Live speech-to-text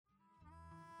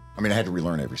I mean, I had to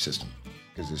relearn every system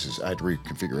because I had to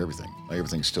reconfigure everything. Like,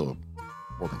 everything's still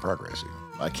a work in progress.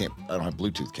 I don't have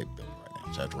Bluetooth capability right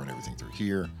now, so I have to run everything through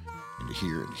here, into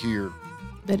here, and here.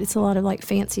 But it's a lot of like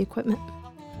fancy equipment.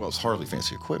 Well, it's hardly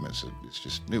fancy equipment. It's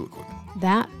just new equipment.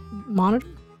 That monitor?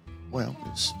 Well,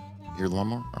 it's hear the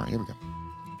lawnmower. All right, here we go.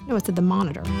 No, it's at the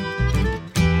monitor.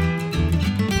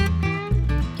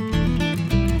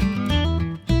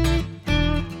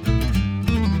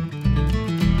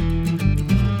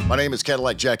 My name is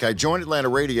Cadillac Jack. I joined Atlanta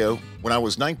Radio when I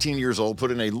was 19 years old,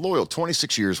 put in a loyal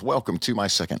 26 years. Welcome to my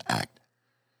second act.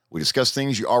 We discuss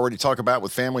things you already talk about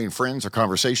with family and friends. Our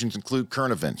conversations include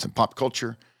current events and pop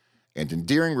culture and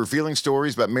endearing, revealing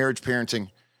stories about marriage, parenting,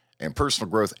 and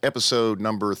personal growth. Episode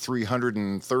number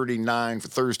 339 for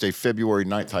Thursday, February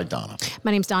 9th. Hi, Donna.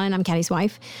 My name's Donna, and I'm Caddy's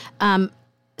wife.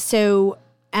 So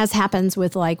as happens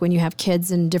with like when you have kids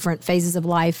in different phases of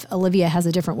life, Olivia has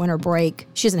a different winter break.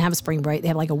 She doesn't have a spring break. They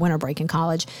have like a winter break in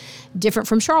college, different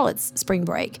from Charlotte's spring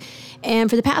break. And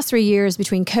for the past 3 years,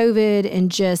 between COVID and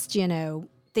just,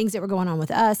 things that were going on with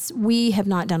us, we have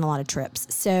not done a lot of trips.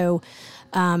 So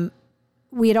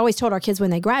we had always told our kids when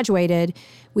they graduated,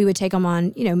 we would take them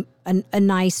on, a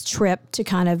nice trip to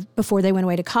kind of before they went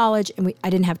away to college. And I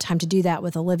didn't have time to do that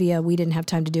with Olivia. We didn't have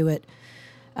time to do it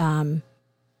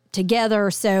together.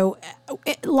 So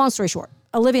long story short,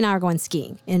 Olivia and I are going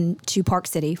skiing into Park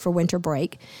City for winter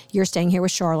break. You're staying here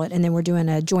with Charlotte, and then we're doing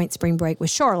a joint spring break with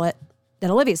Charlotte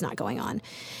that Olivia's not going on.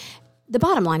 The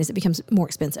bottom line is it becomes more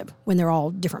expensive when they're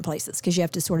all different places because you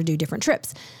have to sort of do different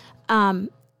trips.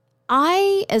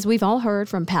 As we've all heard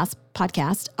from past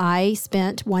podcasts, I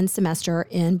spent one semester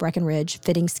in Breckenridge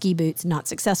fitting ski boots, not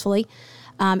successfully,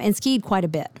 and skied quite a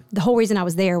bit. The whole reason I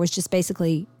was there was just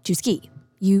basically to ski.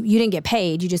 You didn't get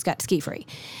paid, you just got to ski free.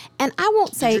 And I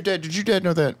won't say... Did your dad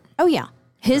know that? Oh, yeah.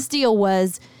 His deal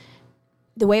was,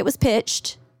 the way it was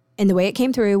pitched and the way it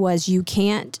came through was you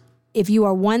can't, if you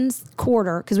are one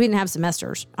quarter, because we didn't have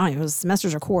semesters. I don't know, it was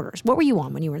semesters or quarters. What were you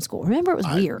on when you were in school? Remember, it was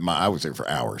weird. I was there for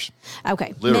hours.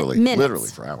 Okay. Literally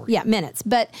for hours. Yeah, minutes.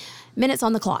 But minutes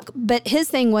on the clock. But his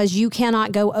thing was you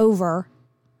cannot go over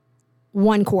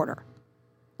one quarter.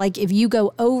 Like if you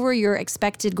go over your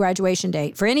expected graduation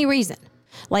date for any reason,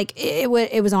 like it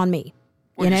was on me.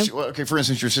 Okay, for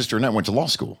instance, your sister Annette went to law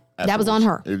school. That was on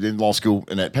her. In law school,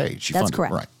 Annette paid. She That's funded,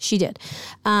 correct. Right. She did.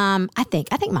 I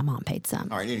think my mom paid some.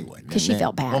 All right, anyway. Because she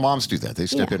felt bad. Well, moms do that. They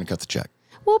step in and cut the check.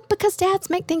 Well, because dads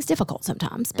make things difficult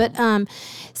sometimes. But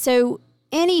so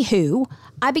anywho,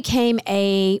 I became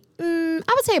I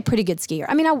would say a pretty good skier.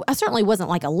 I mean, I certainly wasn't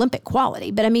like Olympic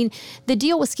quality, but I mean, the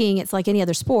deal with skiing, it's like any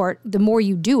other sport. The more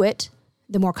you do it,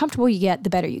 the more comfortable you get, the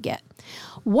better you get.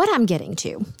 What I'm getting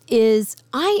to is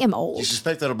I am old. Do you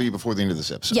suspect that'll be before the end of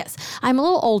this episode? Yes. I'm a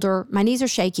little older. My knees are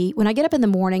shaky. When I get up in the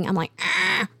morning, I'm like,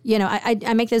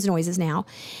 I make those noises now.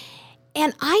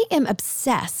 And I am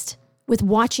obsessed with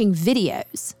watching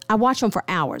videos. I watch them for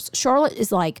hours. Charlotte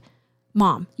is like,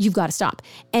 Mom, you've got to stop.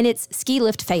 And it's ski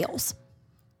lift fails.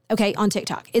 Okay, on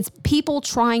TikTok. It's people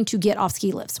trying to get off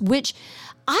ski lifts, which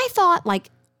I thought like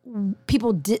most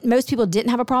people didn't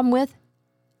have a problem with.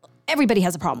 Everybody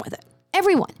has a problem with it.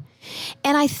 Everyone.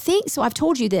 And I think, so I've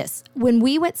told you this, when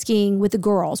we went skiing with the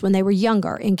girls when they were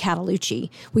younger in Catalucci,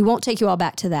 we won't take you all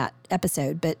back to that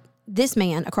episode, but this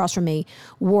man across from me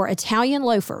wore Italian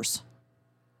loafers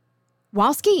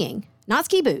while skiing, not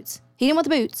ski boots. He didn't want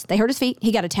the boots. They hurt his feet.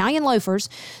 He got Italian loafers,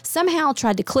 somehow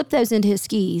tried to clip those into his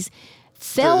skis,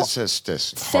 fell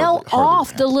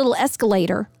off the little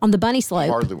escalator on the bunny slope.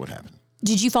 Hardly what happened.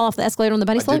 Did you fall off the escalator on the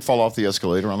bunny slope? I did fall off the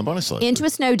escalator on the bunny slope. Into a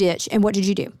snow ditch, and what did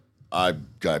you do? I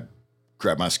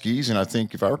grabbed my skis, and I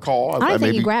think, if I recall... I don't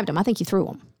think you grabbed them. I think you threw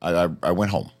them. I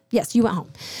went home. Yes, you went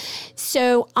home.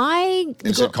 So And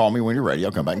said, call me when you're ready.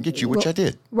 I'll come back and get you, which I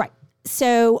did. Right.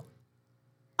 So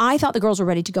I thought the girls were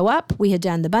ready to go up. We had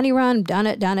done the bunny run, done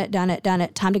it.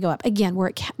 Time to go up. Again,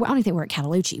 I don't even think we're at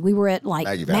Catalucci. We were at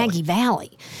like Maggie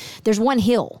Valley. There's one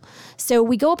hill. So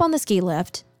we go up on the ski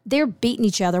lift. They're beating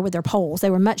each other with their poles. They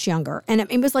were much younger. And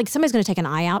it was like somebody's going to take an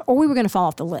eye out or we were going to fall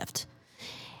off the lift.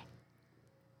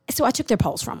 So I took their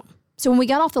poles from them. So when we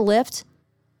got off the lift,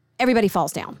 everybody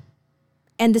falls down.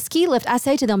 And the ski lift, I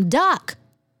say to them, duck,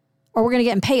 or we're going to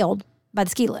get impaled by the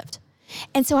ski lift.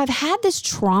 And so I've had this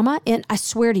trauma, I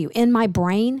swear to you, in my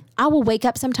brain. I will wake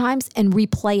up sometimes and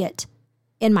replay it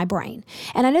in my brain.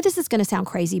 And I know this is going to sound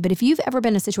crazy, but if you've ever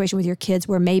been in a situation with your kids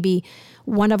where maybe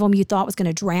one of them you thought was going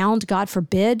to drown, God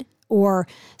forbid, or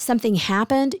something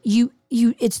happened,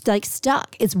 it's like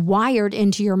stuck. It's wired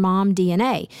into your mom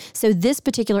DNA. So this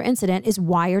particular incident is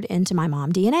wired into my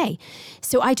mom DNA.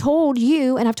 So I told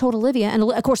you, and I've told Olivia, and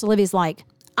of course Olivia's like,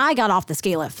 I got off the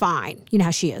ski lift fine. You know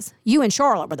how she is. You and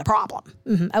Charlotte were the problem.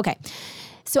 Okay.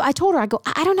 So I told her, I go,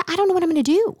 I don't know what I'm going to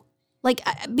do. Like,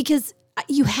 because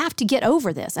you have to get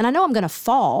over this. And I know I'm going to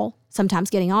fall sometimes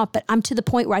getting off, but I'm to the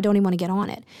point where I don't even want to get on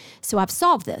it. So I've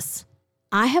solved this.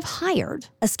 I have hired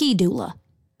a ski doula.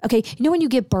 Okay, you know when you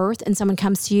give birth and someone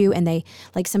comes to you and they,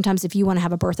 like sometimes if you want to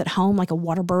have a birth at home, like a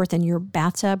water birth in your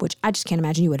bathtub, which I just can't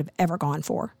imagine you would have ever gone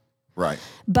for. Right.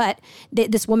 But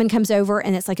this woman comes over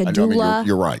and it's like a doula. I mean,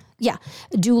 you're right. Yeah,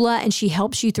 a doula, and she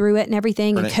helps you through it and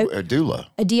everything. A doula?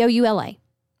 A doula.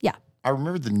 Yeah. I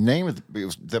remember the name of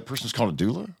that person's called a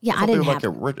doula? Yeah, I didn't have.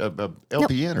 Like a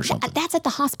LPN or something. That's at the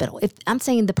hospital. If I'm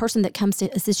saying the person that comes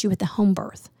to assist you with the home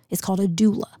birth is called a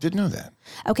doula. Didn't know that.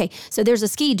 Okay, so there's a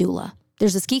ski doula.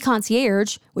 There's a ski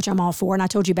concierge, which I'm all for, and I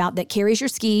told you about, that carries your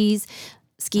skis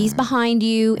behind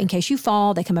you in case you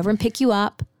fall. They come over and pick you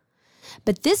up.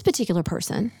 But this particular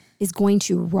person is going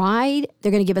to ride.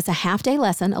 They're going to give us a half-day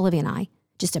lesson, Olivia and I,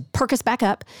 just to perk us back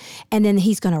up. And then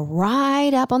he's going to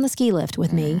ride up on the ski lift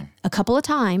with me a couple of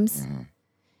times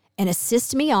and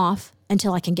assist me off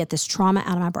until I can get this trauma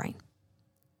out of my brain.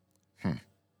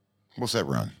 What's that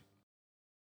run?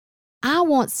 I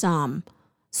want some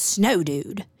snow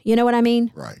dude. You know what I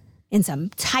mean? Right. In some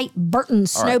tight Burton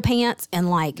snow pants and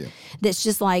that's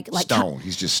just like stoned.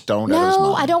 He's just stoned out of his mind.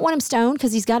 No, I don't want him stoned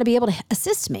because he's got to be able to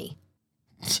assist me.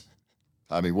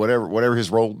 I mean, whatever his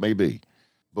role may be,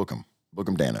 book him. Book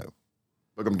him Dano.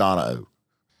 Book him Donna O.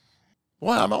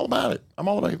 Well, I'm all about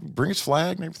it. Bring his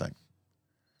flag and everything.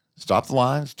 Stop the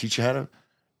lines. Teach you how to.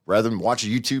 Rather than watch a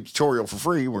YouTube tutorial for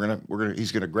free,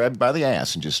 he's gonna grab you by the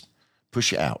ass and just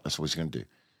push you out. That's what he's gonna do.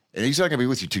 And he's not gonna be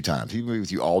with you 2 times. He's gonna be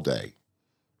with you all day.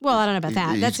 Well, I don't know about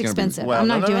that. That's expensive. I'm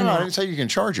not doing that. I didn't say you can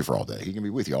charge you for all day. He can be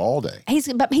with you all day.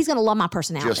 But he's going to love my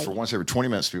personality. Just for once every 20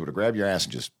 minutes to be able to grab your ass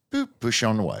and just boop, push you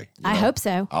on the way. I hope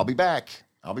so. I'll be back.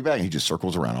 And he just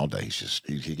circles around all day.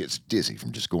 He gets dizzy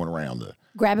from just going around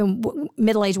grabbing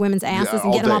middle-aged women's asses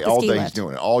and getting them off the ski lift. All day he's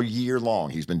doing it. All year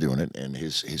long he's been doing it, and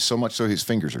his so much so his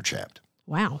fingers are chapped.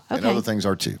 Wow. Okay. And other things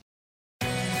are too.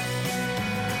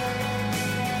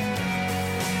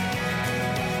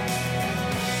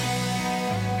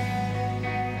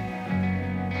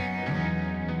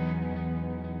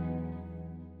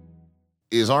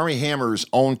 Is Armie Hammer's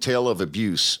own tale of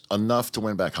abuse enough to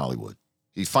win back Hollywood?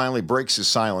 He finally breaks his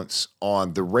silence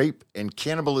on the rape and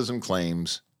cannibalism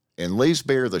claims and lays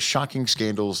bare the shocking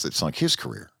scandals that sunk his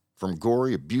career, from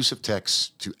gory, abusive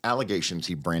texts to allegations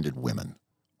he branded women.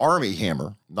 Armie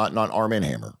Hammer, not Arm &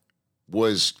 Hammer,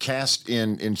 was cast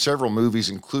in several movies,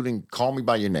 including Call Me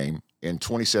By Your Name in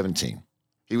 2017.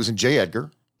 He was in J.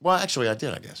 Edgar. Well, actually, I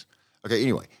did, I guess. Okay,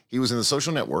 anyway, he was in The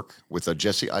Social Network with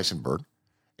Jesse Eisenberg.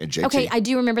 And JT. Okay, I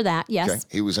do remember that, yes. Okay.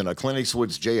 He was in Clint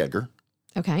Eastwood's J. Edgar.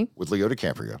 Okay. With Leo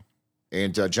DiCaprio.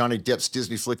 And Johnny Depp's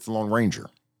Disney flick, The Lone Ranger.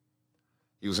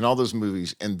 He was in all those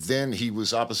movies. And then he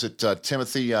was opposite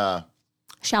Timothy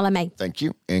Chalamet. Thank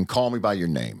you. And Call Me By Your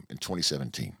Name in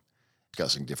 2017.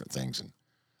 Discussing different things, and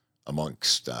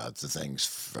amongst the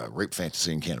things, rape,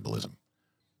 fantasy, and cannibalism.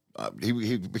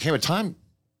 He became a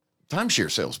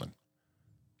timeshare salesman.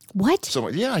 What? So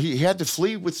yeah, he had to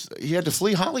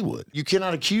flee Hollywood. You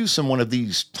cannot accuse someone of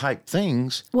these type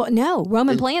things. Well, no.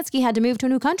 Roman Polanski had to move to a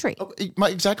new country.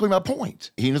 Exactly my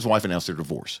point. He and his wife announced their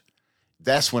divorce.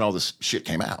 That's when all this shit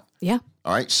came out. Yeah.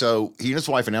 All right. So he and his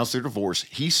wife announced their divorce.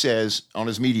 He says on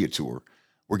his media tour,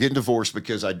 "We're getting divorced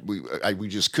because we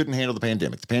just couldn't handle the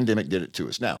pandemic. The pandemic did it to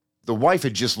us." Now, the wife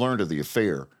had just learned of the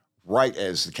affair right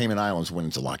as the Cayman Islands went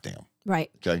into lockdown. Right.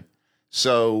 Okay.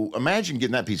 So imagine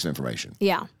getting that piece of information.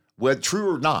 Yeah. Whether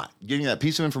true or not, getting that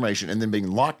piece of information and then being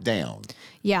locked down.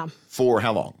 Yeah. For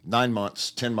how long? 9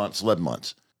 months, 10 months, 11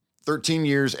 months. 13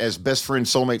 years as best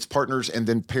friends, soulmates, partners, and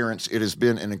then parents. It has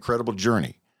been an incredible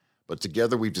journey. But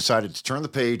together we've decided to turn the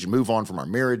page and move on from our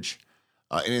marriage.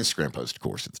 An Instagram post, of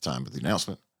course, at the time of the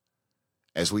announcement.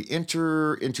 As we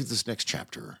enter into this next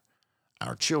chapter,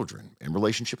 our children and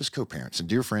relationship as co-parents and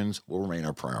dear friends will remain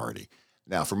our priority.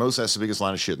 Now, for most, that's the biggest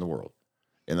line of shit in the world.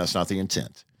 And that's not the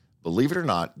intent. Believe it or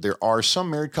not, there are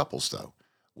some married couples, though,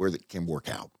 where that can work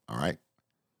out, all right?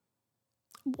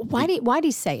 Why do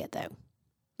you say it, though?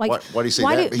 Like, why do you say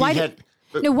that?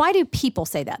 Why do people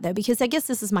say that, though? Because I guess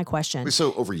this is my question. It's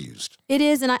so overused. It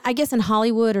is, and I guess in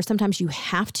Hollywood or sometimes you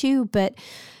have to, but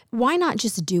why not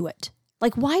just do it?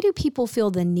 Like, why do people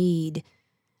feel the need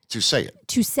to say it?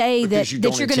 To say that you're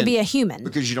going to be a human.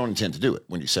 Because you don't intend to do it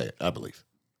when you say it, I believe.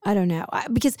 I don't know.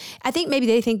 Because I think maybe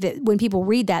they think that when people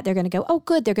read that, they're going to go, oh,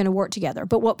 good, they're going to work together.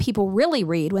 But what people really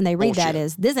read when they read that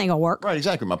is, this ain't going to work. Right,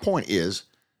 exactly. My point is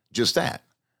just that.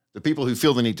 The people who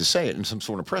feel the need to say it in some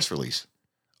sort of press release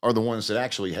are the ones that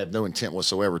actually have no intent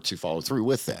whatsoever to follow through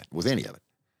with that, with any of it.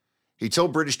 He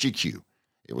told British GQ,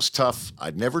 it was tough.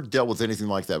 I'd never dealt with anything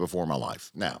like that before in my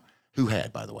life. Now, who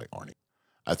had, by the way, Arnie?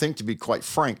 I think, to be quite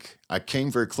frank, I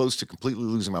came very close to completely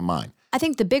losing my mind. I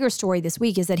think the bigger story this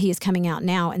week is that he is coming out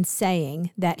now and saying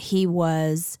that he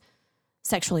was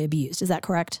sexually abused. Is that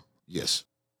correct? Yes.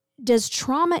 Does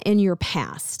trauma in your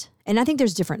past, and I think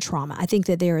there's different trauma. I think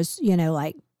that there's,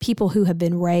 like people who have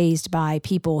been raised by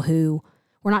people who,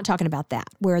 we're not talking about that,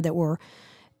 that were,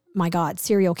 my God,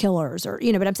 serial killers or,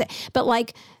 but I'm saying, but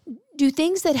like, do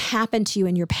things that happen to you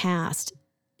in your past,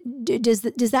 does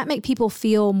that make people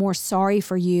feel more sorry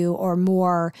for you or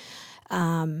more,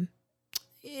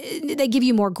 they give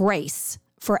you more grace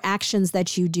for actions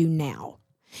that you do now?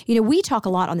 We talk a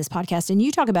lot on this podcast, and you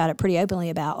talk about it pretty openly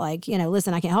about like,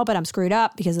 listen, I can't help it. I'm screwed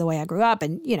up because of the way I grew up.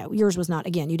 And, yours was not,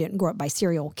 again, you didn't grow up by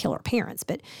serial killer parents,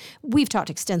 but we've talked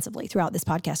extensively throughout this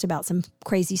podcast about some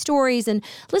crazy stories. And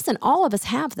listen, all of us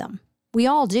have them. We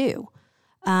all do.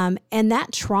 And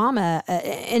that trauma,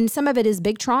 and some of it is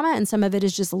big trauma and some of it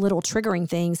is just little triggering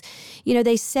things.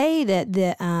 They say that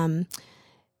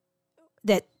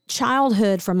that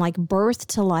childhood from like birth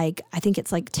to like, I think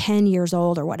it's like 10 years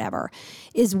old or whatever,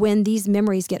 is when these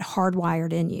memories get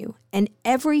hardwired in you. And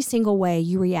every single way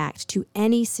you react to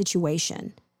any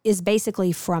situation is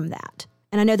basically from that.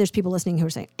 And I know there's people listening who are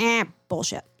saying,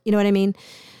 bullshit. You know what I mean?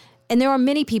 And there are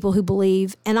many people who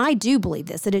believe, and I do believe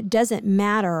this, that it doesn't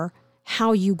matter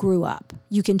how you grew up.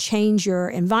 You can change your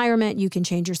environment. You can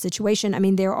change your situation. I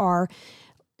mean, there are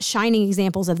shining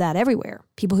examples of that everywhere.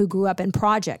 People who grew up in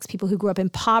projects, people who grew up in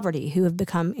poverty, who have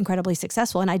become incredibly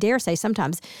successful. And I dare say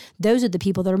sometimes those are the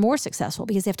people that are more successful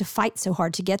because they have to fight so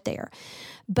hard to get there.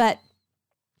 But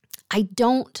I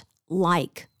don't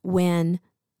like when,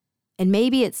 and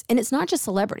maybe it's not just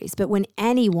celebrities, but when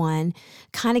anyone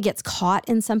kind of gets caught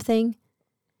in something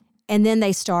and then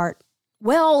they start,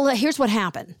 well, here's what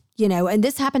happened. And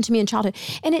this happened to me in childhood.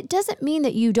 And it doesn't mean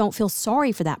that you don't feel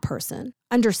sorry for that person,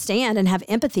 understand and have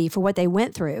empathy for what they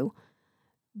went through,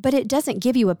 but it doesn't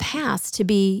give you a pass to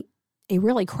be a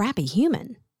really crappy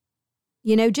human.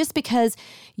 Just because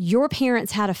your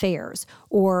parents had affairs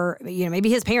or, maybe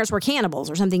his parents were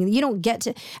cannibals or something, you don't get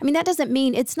to, that doesn't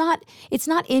mean it's not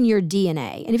in your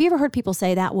DNA. And have you ever heard people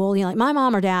say that? Well, like my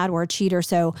mom or dad were a cheater,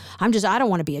 so I don't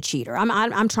want to be a cheater.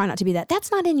 I'm trying not to be that.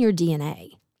 That's not in your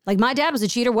DNA. Like my dad was a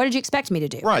cheater. What did you expect me to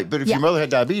do? Right. But if your mother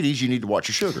had diabetes, you need to watch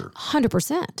your sugar.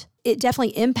 100%. It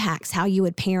definitely impacts how you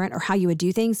would parent or how you would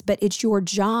do things, but it's your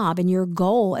job and your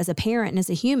goal as a parent and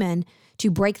as a human to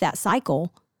break that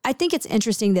cycle. I think it's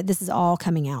interesting that this is all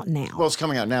coming out now. Well, it's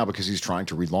coming out now because he's trying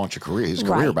to relaunch his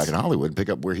career back in Hollywood and pick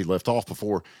up where he left off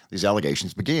before these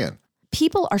allegations began.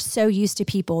 People are so used to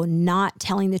people not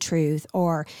telling the truth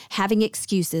or having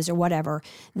excuses or whatever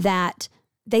that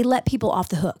they let people off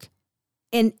the hook.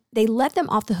 And they let them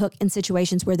off the hook in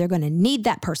situations where they're going to need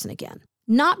that person again.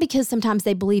 Not because sometimes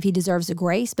they believe he deserves a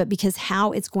grace, but because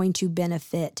how it's going to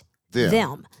benefit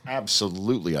them.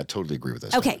 Absolutely. I totally agree with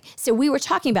this. Okay. So we were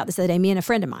talking about this the other day, me and a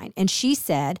friend of mine, and she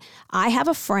said, I have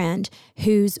a friend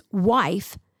whose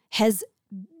wife has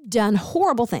done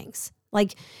horrible things,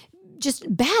 like just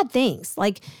bad things,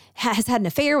 like has had an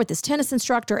affair with this tennis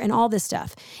instructor and all this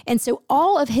stuff. And so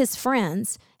all of his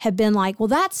friends have been like, well,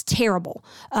 that's terrible.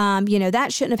 That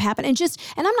shouldn't have happened.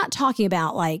 And I'm not talking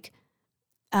about like,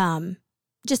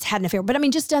 just had an affair, but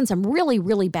just done some really,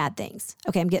 really bad things.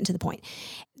 Okay. I'm getting to the point.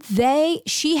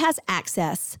 She has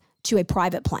access to a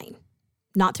private plane,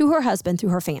 not through her husband, through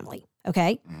her family.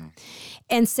 Okay. Mm-hmm.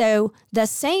 And so the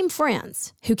same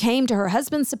friends who came to her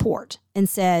husband's support and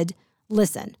said,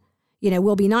 listen,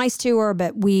 we'll be nice to her,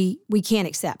 but we can't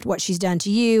accept what she's done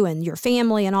to you and your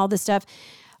family and all this stuff.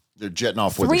 They're jetting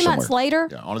off with her 3 months later,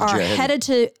 are headed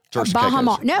to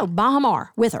Bahamar. No, Bahamar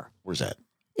with her. Where's that?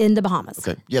 In the Bahamas.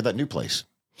 Okay. Yeah, that new place.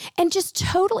 And just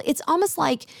totally, it's almost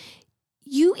like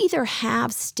you either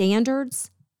have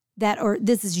standards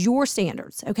this is your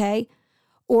standards, okay?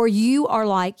 Or you are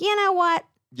like, you know what?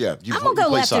 Yeah. I'm going to go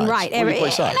left and right. You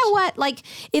know what? Like,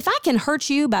 if I can hurt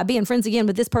you by being friends again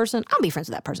with this person, I'll be friends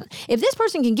with that person. If this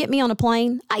person can get me on a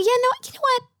plane, you know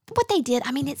what? What they did,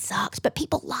 it sucks, but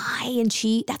people lie and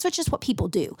cheat. That's just what people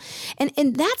do.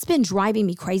 And that's been driving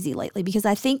me crazy lately because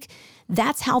I think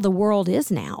that's how the world is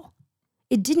now.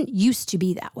 It didn't used to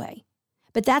be that way,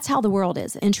 but that's how the world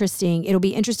is. Interesting. It'll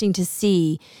be interesting to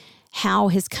see how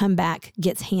his comeback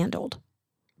gets handled.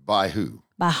 By who?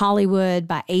 By Hollywood,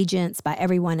 by agents, by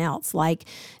everyone else. Like,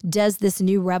 does this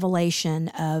new revelation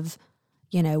of,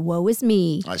 woe is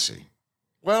me. I see.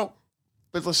 Well,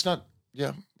 but let's not,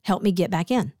 help me get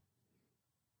back in.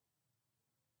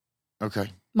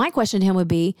 Okay. My question to him would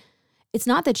be, it's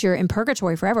not that you're in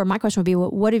purgatory forever. My question would be, well,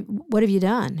 what have you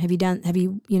done? Have you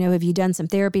done some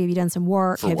therapy? Have you done some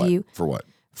work? For what?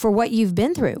 For what you've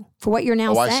been through, for what you're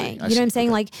now saying. I see. You know what I'm saying?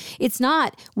 Okay. Like, it's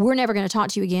not, we're never going to talk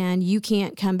to you again. You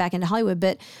can't come back into Hollywood.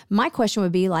 But my question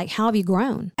would be like, how have you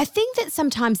grown? I think that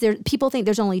sometimes people think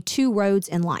there's only two roads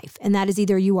in life. And that is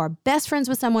either you are best friends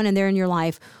with someone and they're in your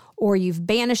life, or you've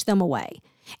banished them away.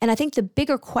 And I think the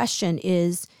bigger question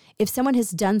is, if someone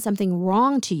has done something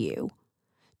wrong to you,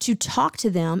 to talk to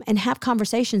them and have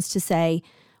conversations to say,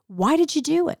 why did you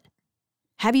do it?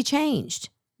 Have you changed?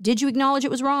 Did you acknowledge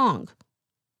it was wrong?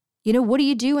 You know, what are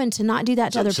you doing to not do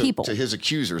that to other people? To his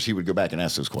accusers, he would go back and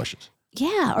ask those questions.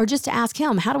 Yeah, or just to ask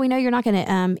him, how do we know you're not going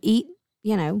to eat,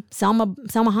 Selma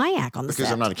Hayek on the set?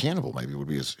 Because I'm not a cannibal, maybe would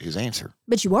be his answer.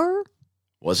 But you were.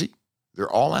 Was he?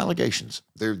 They're all allegations.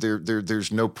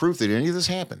 There's no proof that any of this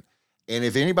happened. And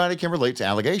if anybody can relate to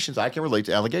allegations, I can relate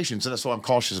to allegations. And that's why I'm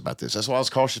cautious about this. That's why I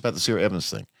was cautious about the Sierra Evans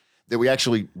thing that we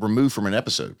actually removed from an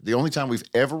episode. The only time we've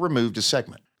ever removed a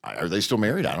segment. Are they still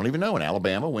married? I don't even know. In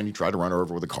Alabama, when he tried to run her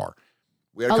over with a car.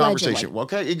 We had a conversation. Well,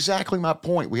 okay, exactly my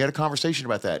point. We had a conversation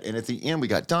about that. And at the end, we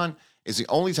got done. It's the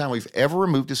only time we've ever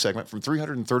removed a segment from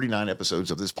 339 episodes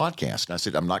of this podcast. And I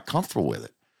said, I'm not comfortable with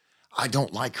it. I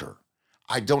don't like her.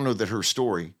 I don't know that her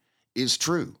story is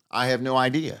true. I have no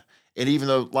idea. And even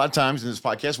though a lot of times in this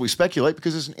podcast, we speculate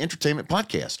because it's an entertainment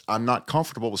podcast, I'm not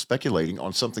comfortable with speculating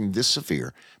on something this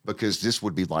severe because this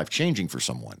would be life-changing for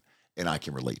someone. And I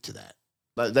can relate to that.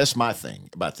 That's my thing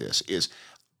about this is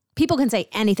people can say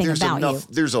anything about you.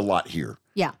 There's a lot here.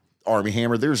 Yeah. Armie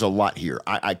Hammer, there's a lot here.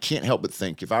 I can't help but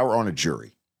think if I were on a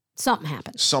jury. Something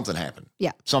happened.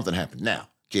 Yeah. Something happened. Now,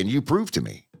 can you prove to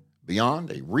me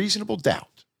beyond a reasonable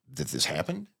doubt that this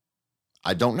happened?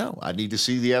 I don't know. I need to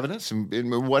see the evidence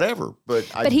and whatever. But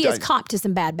he has copped to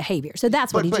some bad behavior. So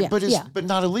that's what he did. But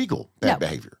not illegal bad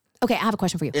behavior. Okay, I have a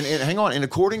question for you. And hang on. And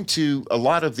according to a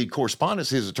lot of the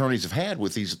correspondence his attorneys have had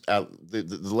with these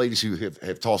the ladies who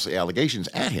have tossed the allegations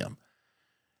at him,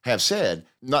 have said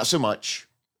not so much,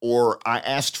 or I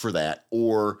asked for that,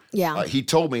 or he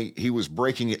told me he was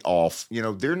breaking it off. You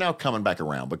know, they're now coming back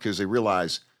around because they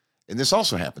realize, and this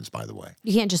also happens, by the way.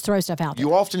 You can't just throw stuff out there.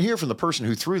 You often hear from the person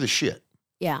who threw the shit.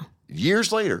 Yeah.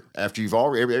 Years later, after you've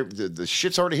already the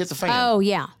shit's already hit the fan. Oh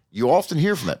yeah. You often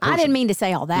hear from that person. I didn't mean to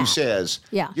say all that. Who says,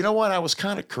 you know what, I was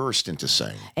kind of cursed into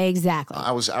saying. Exactly.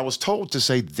 I was told to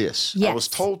say this. Yes. I was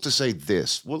told to say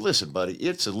this. Well, listen, buddy,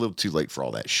 it's a little too late for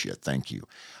all that shit. Thank you.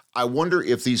 I wonder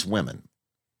if these women,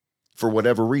 for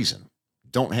whatever reason,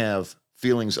 don't have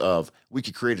feelings of, we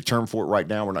could create a term for it right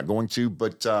now. We're not going to.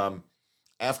 But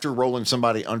after rolling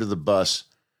somebody under the bus,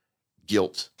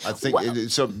 guilt. I think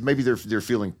so. Maybe they're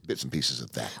feeling bits and pieces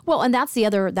of that. Well, and that's the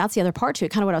other part to it.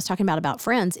 Kind of what I was talking about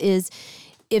friends is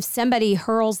if somebody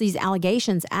hurls these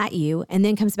allegations at you and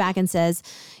then comes back and says,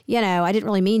 I didn't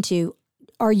really mean to.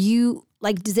 Are you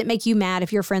like? Does it make you mad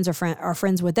if your friends are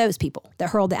friends with those people that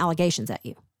hurled the allegations at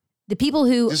you? The people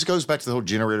who this goes back to the whole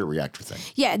generator reactor thing.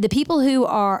 Yeah, the people who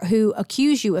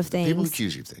accuse you of things. People who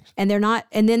accuse you of things, and they're not,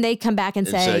 and then they come back and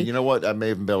say, you know what, I may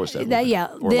have embellished that.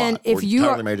 Then if you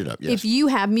totally made it up, yes. If you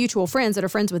have mutual friends that are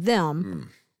friends with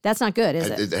them, that's not good, is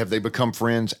it? Have they become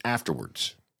friends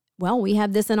afterwards? Well, we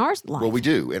have this in our life. Well, we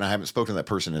do, and I haven't spoken to that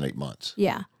person in 8 months.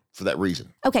 Yeah. For that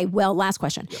reason. Okay. Well, last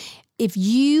question: if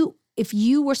you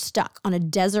were stuck on a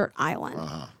desert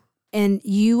island. And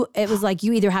it was like,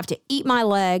 you either have to eat my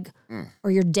leg or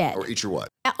you're dead. Or eat your what?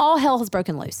 All hell has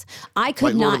broken loose. I could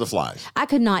like not. Lord of the Flies. I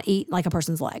could not eat like a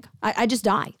person's leg. I just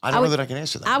die. I don't know that I can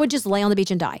answer that. I would just lay on the beach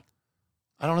and die.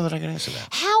 I don't know that I can answer that.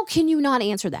 How can you not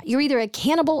answer that? You're either a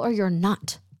cannibal or you're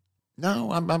not. No,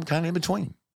 I'm kind of in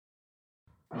between.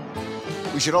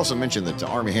 We should also mention that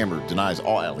Armie Hammer denies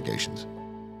all allegations.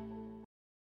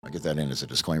 I get that in as a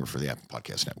disclaimer for the Apple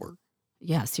Podcast Network.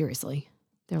 Yeah, seriously.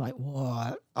 They're like,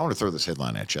 what? I want to throw this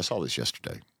headline at you. I saw this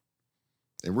yesterday.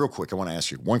 And real quick, I want to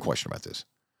ask you one question about this.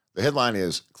 The headline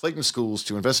is, Clayton Schools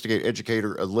to investigate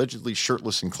educator allegedly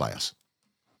shirtless in class.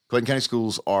 Clayton County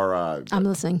Schools are... I'm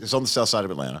listening. It's on the south side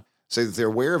of Atlanta. Say that they're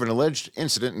aware of an alleged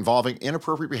incident involving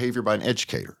inappropriate behavior by an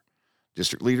educator.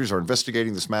 District leaders are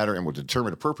investigating this matter and will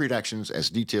determine appropriate actions as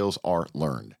details are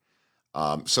learned.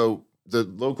 So the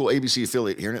local ABC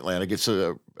affiliate here in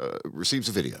Atlanta receives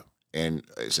a video. And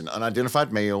it's an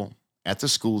unidentified male at the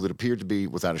school that appeared to be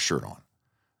without a shirt on.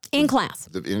 In class.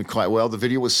 Well, the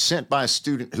video was sent by a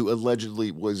student who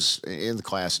allegedly was in the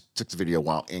class, took the video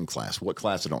while in class. What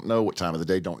class, I don't know. What time of the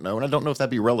day, don't know. And I don't know if that'd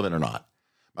be relevant or not.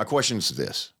 My question is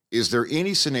this. Is there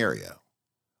any scenario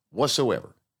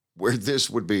whatsoever where this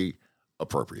would be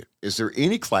appropriate? Is there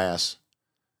any class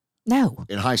No.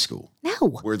 In high school.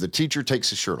 No. Where the teacher takes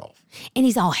his shirt off. And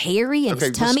he's all hairy and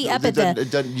his tummy up at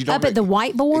the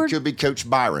whiteboard. It could be Coach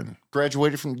Byron.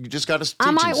 Graduated from, you just got a teaching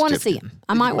I might want to see him.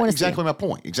 I might want to see him.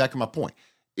 Exactly my point.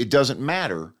 It doesn't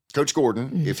matter. Coach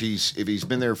Gordon, if he's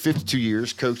been there 52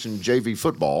 years coaching JV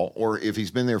football, or if he's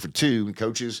been there for 2 and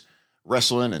coaches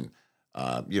wrestling and,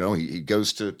 he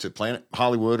goes to Planet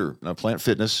Hollywood or Planet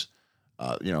Fitness,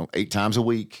 8 times a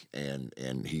week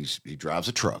and he drives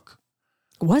a truck.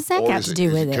 What's that got to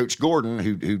do with it? Coach Gordon,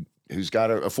 who's got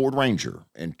a Ford Ranger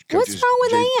and coaches. What's wrong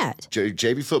with that?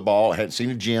 JV football. Hadn't seen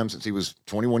a gym since he was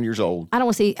 21 years old. I don't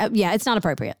want to see. It's not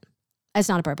appropriate. It's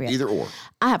not appropriate. Either or.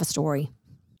 I have a story.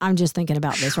 I'm just thinking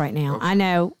about this right now. Okay. I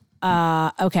know.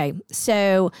 Okay,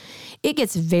 so it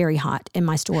gets very hot in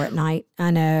my store at night.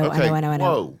 I know. Okay. I know.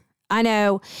 Whoa. I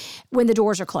know when the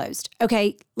doors are closed.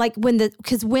 Okay, like when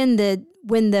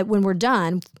we're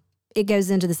done, it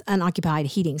goes into this unoccupied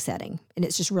heating setting, and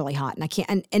it's just really hot, and I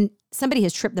can't. And somebody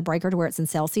has tripped the breaker to where it's in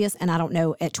Celsius, and I don't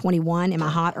know at 21, am I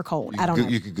hot or cold? I don't know.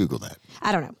 You could Google that.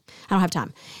 I don't know. I don't have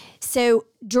time. So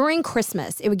during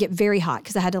Christmas, it would get very hot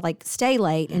because I had to stay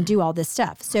late and do all this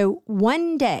stuff. So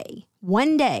one day,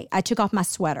 I took off my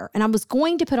sweater and I was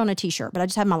going to put on a t-shirt, but I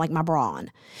just had my bra on.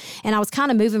 And I was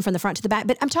kind of moving from the front to the back,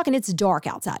 but I'm talking, it's dark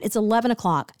outside. It's 11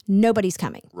 o'clock. Nobody's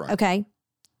coming. Right. Okay.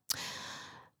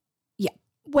 Yeah.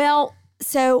 Well,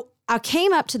 so I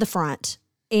came up to the front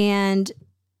and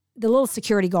the little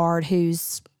security guard,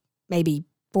 who's maybe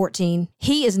 14,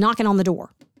 he is knocking on the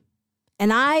door.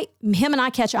 And him and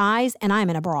I catch eyes, and I'm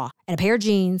in a bra and a pair of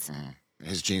jeans.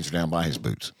 His jeans are down by his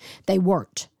boots. They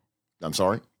weren't. I'm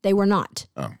sorry? They were not.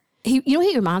 Oh. You know who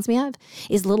he reminds me of?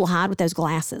 Is Little Hyde with those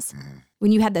glasses.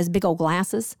 When you had those big old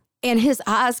glasses. And his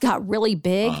eyes got really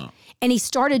big, and he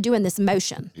started doing this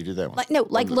motion. He did that one?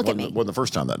 Look at me. Wasn't the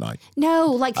first time that night.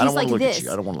 No, he's like this.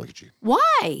 I don't want to look at you.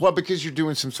 Why? Well, because you're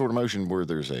doing some sort of motion where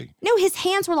there's a... No, his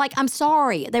hands were like, I'm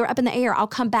sorry. They were up in the air. I'll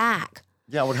come back.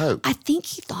 Yeah, I would hope. I think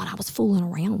he thought I was fooling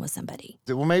around with somebody.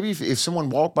 Well, maybe if someone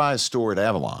walked by a store at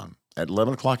Avalon at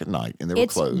 11 o'clock at night and they were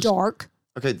closed. It's dark.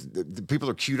 Okay, the people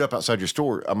are queued up outside your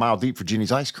store a mile deep for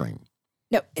Jenny's ice cream.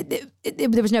 No,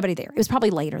 there was nobody there. It was probably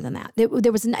later than that.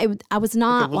 I was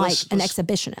not an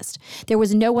exhibitionist. There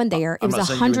was no one there. It was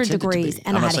 100 degrees,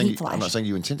 and I had a heat flash. I'm not saying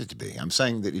you intended to be. I'm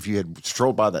saying that if you had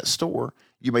strolled by that store,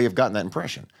 you may have gotten that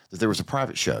impression that there was a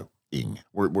private show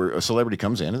where a celebrity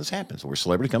comes in, and this happens, where a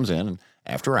celebrity comes in and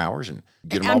after hours and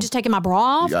get them I'm just taking my bra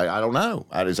off? I don't know.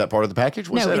 Is that part of the package?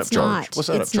 What's that upcharge? Not. What's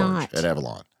that upcharge at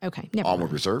Avalon? Okay, never mind.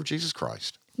 Onward Reserve, Jesus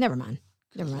Christ. Never mind.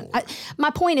 My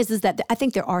point is that I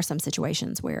think there are some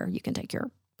situations where you can take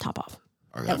your top off.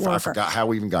 I forgot how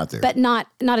we even got there. But not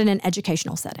in an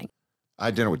educational setting. I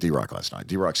had dinner with D-Rock last night.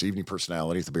 D-Rock's evening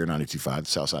personality at the Bear 92.5, the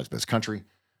Southside's best country.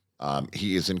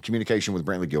 He is in communication with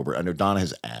Brantley Gilbert. I know Donna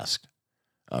has asked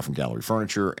from Gallery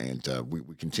Furniture, and we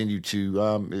continue to,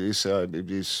 I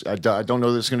don't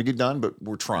know that it's going to get done, but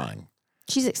we're trying.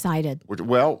 She's excited.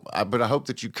 But I hope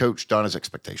that you coach Donna's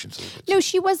expectations a little bit. No,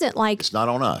 she wasn't it's not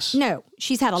on us. No,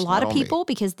 she's had a lot of people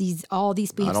because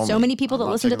so many people that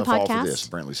listen to the podcast. For this.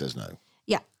 Brantley says no.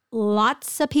 Yeah,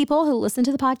 lots of people who listen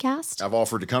to the podcast. I've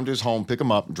offered to come to his home, pick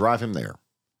him up, and drive him there.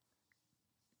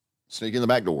 Sneak in the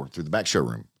back door through the back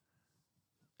showroom,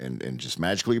 and just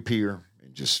magically appear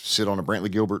and just sit on a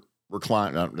Brantley Gilbert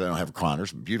recliner. They don't have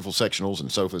recliners, but beautiful sectionals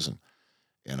and sofas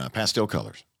and pastel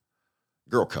colors.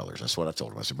 Girl colors. That's what I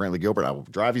told him. I said, Brantley Gilbert, I will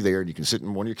drive you there, and you can sit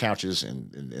in one of your couches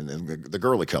and the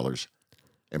girly colors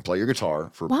and play your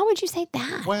guitar for. Why would you say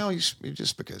that? Well,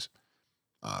 just because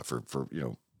for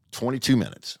 22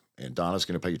 minutes, and Donna's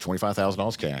going to pay you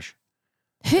 $25,000 cash.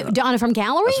 Who? Donna from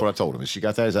Gallery? That's what I told him. Has she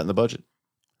got that? Is that in the budget?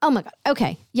 Oh my God.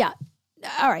 Okay. Yeah.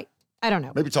 All right. I don't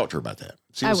know. Maybe talk to her about that.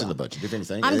 See what's in the budget, if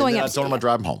anything. I'm going up. I told him I'd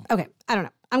drive him home. Okay. I don't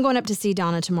know. I'm going up to see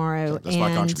Donna tomorrow. That's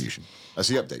my contribution. That's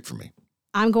the update for me.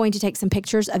 I'm going to take some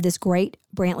pictures of this great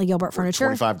Brantley Gilbert furniture.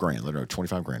 $25,000. Let her know,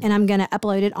 $25,000. And I'm going to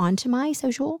upload it onto my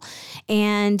social.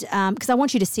 And because I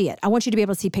want you to see it. I want you to be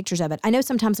able to see pictures of it. I know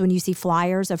sometimes when you see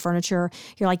flyers of furniture,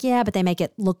 you're like, yeah, but they make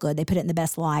it look good. They put it in the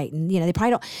best light. And, they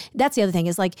probably don't. That's the other thing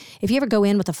is if you ever go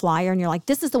in with a flyer and you're like,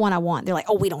 this is the one I want. They're like,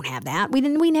 oh, we don't have that. We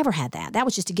never had that. That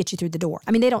was just to get you through the door.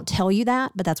 I mean, they don't tell you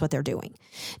that, but that's what they're doing.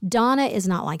 Donna is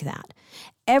not like that.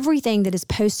 Everything that is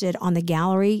posted on the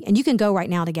Gallery, and you can go right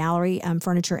now to Gallery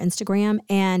Furniture Instagram,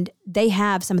 and they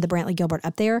have some of the Brantley Gilbert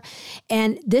up there.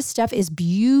 And this stuff is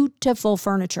beautiful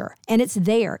furniture, and it's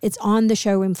there. It's on the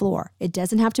showroom floor. It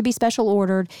doesn't have to be special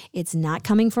ordered. It's not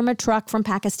coming from a truck from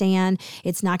Pakistan.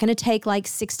 It's not going to take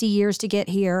 60 years to get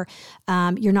here.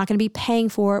 You're not going to be paying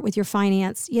for it with your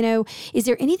finance. Is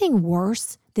there anything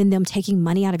worse than them taking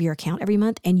money out of your account every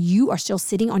month and you are still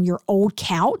sitting on your old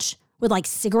couch with like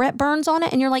cigarette burns on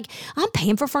it and you're like, I'm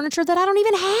paying for furniture that I don't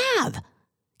even have.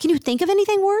 Can you think of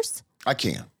anything worse? I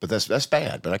can, but that's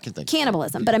bad, but I can think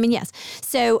cannibalism. But I mean, yes.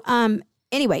 So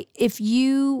anyway, if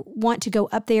you want to go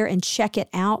up there and check it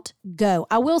out, go.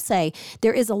 I will say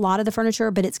there is a lot of the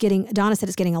furniture, but Donna said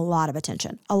it's getting a lot of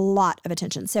attention.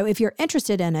 So if you're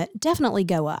interested in it, definitely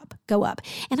go up.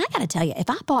 And I got to tell you, if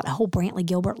I bought a whole Brantley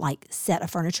Gilbert like set of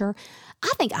furniture,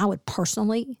 I think I would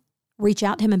personally reach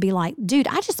out to him and be like, dude,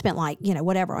 I just spent like,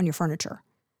 whatever on your furniture.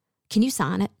 Can you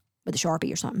sign it with a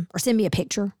Sharpie or something? Or send me a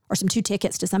picture or some 2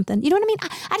 tickets to something. You know what I mean?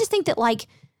 I just think that like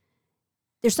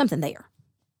there's something there.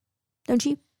 Don't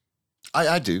you?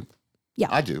 I do. Yeah.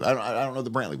 I do. I don't know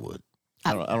that Brantley would.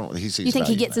 I don't he sees. You think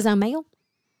he gets his own mail?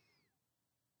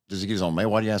 Does he get his own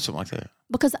mail? Why do you ask something like that?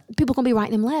 Because people going to be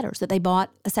writing him letters that they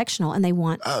bought a sectional and they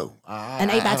want an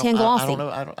 8x10 glossy.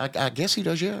 I don't know. I guess he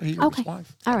does, yeah. He okay. His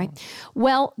wife. All right.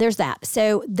 Well, there's that.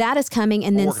 So that is coming.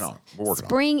 And then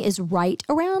spring is right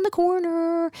around the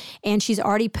corner. And she's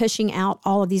already pushing out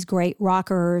all of these great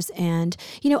rockers and,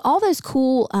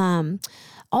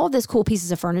 all those cool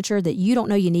pieces of furniture that you don't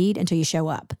know you need until you show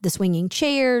up. The swinging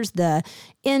chairs, the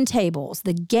end tables,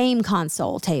 the game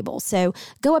console tables. So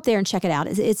go up there and check it out.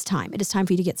 It's time. It is time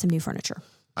for you to get some new furniture.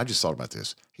 I just thought about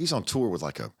this. He's on tour with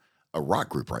like a rock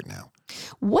group right now.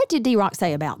 What did D-Rock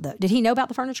say about Did he know about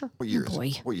the furniture? What year is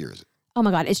it? What year is it? Oh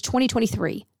my God, it's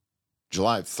 2023.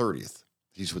 July 30th.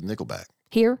 He's with Nickelback.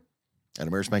 Here? At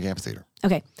American Bank Amphitheater.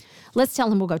 Okay. Let's tell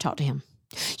him we'll go talk to him.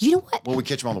 You know what? Well, we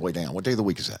catch him on the way down. What day of the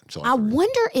week is that? I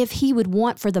wonder if he would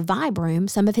want for the Vibe Room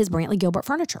some of his Brantley Gilbert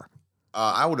furniture.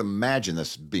 I would imagine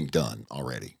that's being done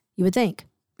already. You would think.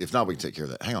 If not, we can take care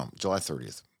of that. Hang on. July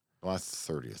 30th. July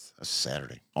 30th. That's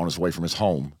Saturday. On his way from his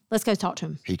home. Let's go talk to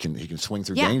him. He can swing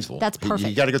through Gainesville. That's perfect.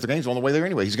 He got to go through Gainesville on the way there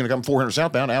anyway. He's going to come 400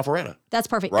 southbound to Alpharetta. That's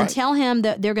perfect. Right? And tell him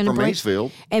that they're going to bring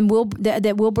Maysfield. And we'll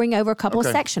bring over a couple of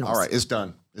sectionals. All right. It's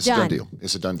done. It's a done deal.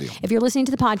 It's a done deal. If you're listening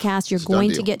to the podcast, you're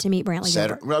going to get to meet Brantley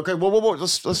Gilbert. Okay. Whoa.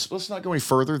 Let's not go any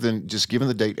further than just giving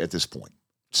the date at this point.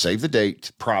 Save the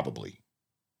date. Probably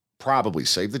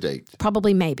save the date.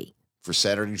 Probably, maybe. For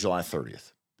Saturday, July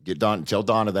 30th. Tell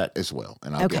Donna that as well,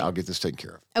 and I'll get this taken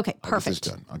care of. Okay, perfect.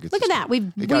 I'll get this done. Look at that. We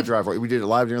got drive. We did it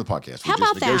live during the podcast. How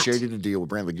about that? We just negotiated a deal with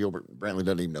Brantley Gilbert. Brantley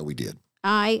doesn't even know we did.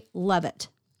 I love it.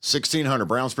 1600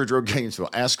 Brownsbridge Road, Gainesville.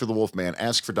 Ask for the Wolfman.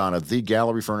 Ask for Donna. The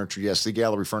Gallery Furniture. Yes, the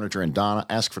Gallery Furniture and Donna.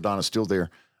 Ask for Donna. Still there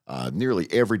nearly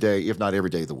every day, if not every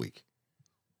day of the week.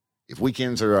 If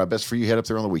weekends are best for you, head up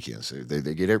there on the weekends. They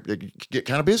get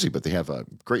kind of busy, but they have a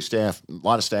great staff, a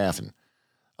lot of staff, and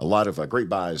a lot of great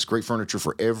buys, great furniture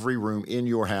for every room in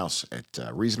your house at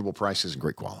reasonable prices and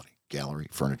great quality. Gallery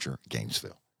Furniture,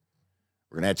 Gainesville.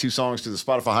 We're going to add 2 songs to the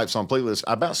Spotify Hype Song playlist.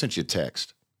 I about sent you a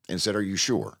text and said, are you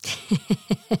sure?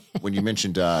 When you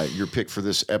mentioned your pick for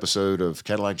this episode of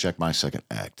Cadillac Jack, My Second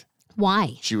Act.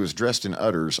 Why? She was dressed in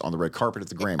udders on the red carpet at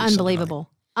the Grammys. Unbelievable.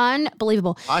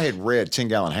 Unbelievable. I had read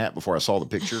 10-Gallon Hat before I saw the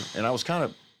picture, and I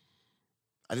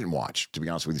didn't watch, to be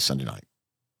honest with you, Sunday night.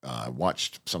 I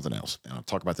watched something else, and I'll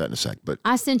talk about that in a sec. But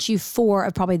I sent you 4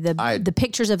 of probably the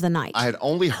pictures of the night. I had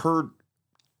only heard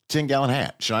 10-Gallon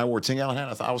Hat. Shania wore a 10-gallon hat.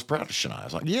 I thought I was proud of Shania. I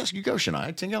was like, yes, you go,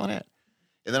 Shania, 10-gallon hat.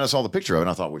 And then I saw the picture of it, and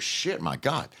I thought, well, shit, my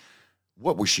God,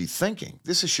 what was she thinking?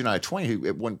 This is Shania Twain, who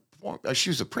at one point, she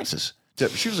was a princess.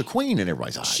 She was a queen in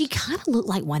everybody's eyes. She kind of looked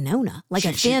like Winona, like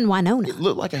a thin Winona. It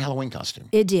looked like a Halloween costume.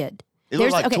 It did. It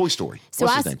looked like Toy Story.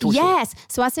 What's his name? Toy Story.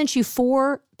 So I sent you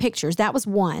 4 pictures. That was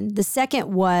one. The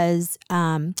second was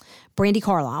Brandi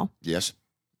Carlile. Yes.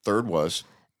 Third was?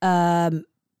 The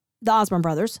Osborne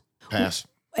brothers. Pass.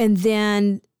 And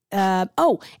then, and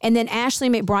then Ashley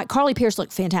McBryde. Carly Pierce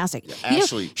looked fantastic. Yeah,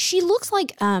 Ashley. She looks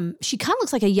like, she kind of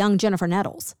looks like a young Jennifer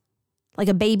Nettles. Like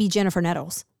a baby Jennifer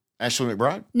Nettles. Ashley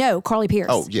McBryde? No, Carly Pierce.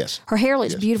 Oh, yes. Her hair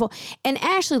looks beautiful. And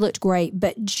Ashley looked great,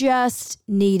 but just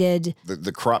needed...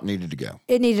 The crop needed to go.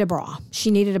 It needed a bra. She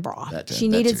needed a bra. She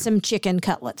needed some chicken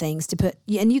cutlet things to put...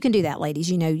 And you can do that, ladies.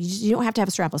 You don't have to have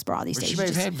a strapless bra these days. She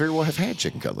may very well have had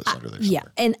chicken cutlets under there. Yeah.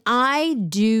 And I'm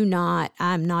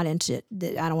not into it.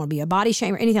 I don't want to be a body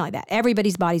shamer or anything like that.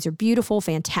 Everybody's bodies are beautiful,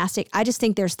 fantastic. I just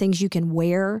think there's things you can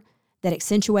wear that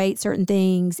accentuate certain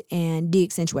things and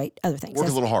de-accentuate other things. Work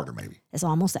a little harder, maybe. That's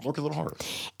all I'm going to say. Work a little harder.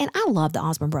 And I love the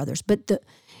Osborne brothers, but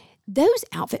those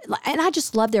outfits, and I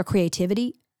just love their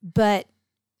creativity, but...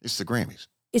 It's the Grammys.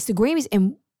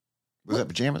 And... Was that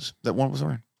pajamas that one was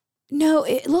wearing? No,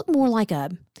 it looked more like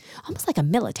almost like a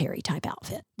military type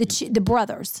outfit. The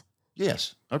brothers.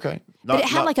 Yes. Okay. But it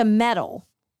had like a medal.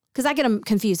 Because I get them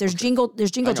confused. There's Jingle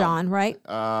John, right?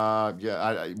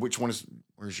 Yeah. Which one is...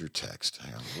 Where's your text?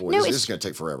 Hang on. Boy, No, this is going to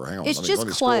take forever. Hang on. It's just let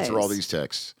me scroll through all clothes. these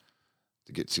texts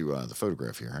to get to the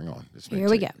photograph here. Hang on. Here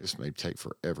we go. This may take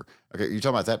forever. Okay, you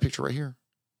talking about that picture right here?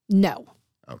 No.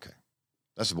 Okay,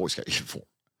 that's a Boy Scout uniform,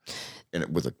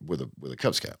 and with a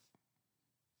Cub Scout.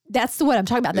 That's the what I'm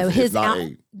talking about, though. His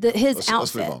outfit.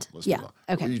 Let's move on.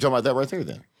 Okay. You talking about that right there,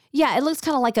 then? Yeah, it looks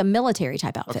kind of like a military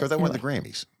type outfit. Okay, that won the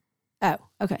Grammys. Oh,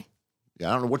 okay. Yeah,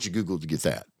 I don't know what you Googled to get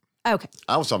that. Okay.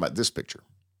 I was talking about this picture.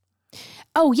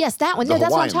 Oh, yes, that one. The No,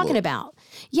 that's what I'm Hawaiian talking look. about.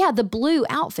 Yeah, the blue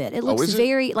outfit. It looks is it?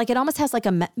 very, like it almost has like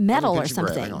a metal or Pinch and grab.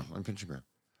 something. Hang on, let me pinch and grab.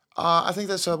 I think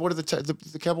that's what do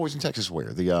the Cowboys in Texas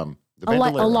wear? The A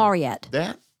bandolero. Lariat.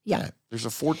 That? Yeah. There's a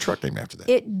Ford truck named after that.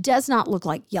 It does not look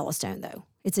like Yellowstone, though.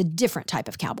 It's a different type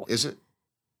of cowboy. Is it?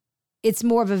 It's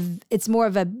more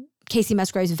of a Casey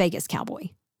Musgraves Vegas cowboy,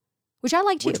 which I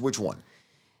like too. Which one?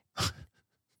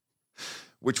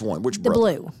 Which one? Which The brother?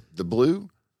 blue. The blue?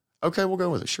 Okay, we'll go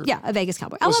with it. Sure. Yeah, a Vegas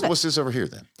cowboy. I love it. What's this over here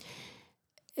then?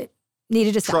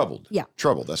 Needed a stylist. Troubled. Yeah.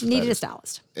 Troubled. That's what Needed that a is.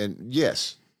 stylist. And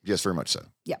yes, very much so.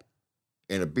 Yeah.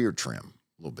 And a beard trim,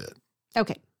 a little bit.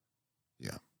 Okay.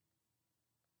 Yeah.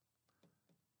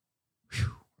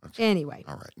 Whew. Okay. Anyway.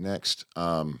 All right. Next.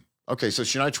 Okay, so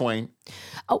Shania Twain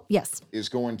Oh, yes. is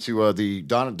going to the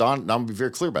Donna. I'm gonna be very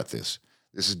clear about this.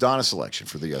 This is Donna's selection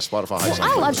for the Spotify High Well, Song.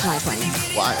 I love Shania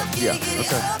Twain. Well, yeah.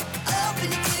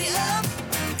 Okay.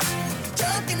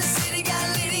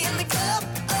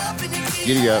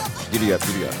 Giddy up, giddy up,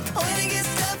 giddy up.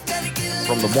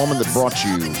 From the woman that brought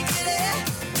you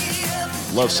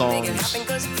love songs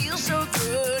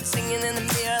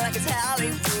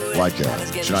like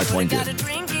Shania Twain did.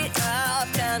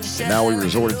 And now we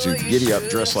resorted to Giddy Up,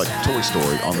 dressed like Toy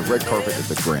Story on the red carpet at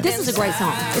the Grammys. This is a great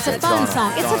song. It's a fun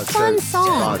song. It's Donna a fun chose-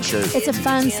 song. Donna chose- It's a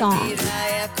fun song.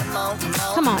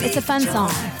 Come on, it's a fun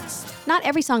song. Not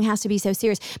every song has to be so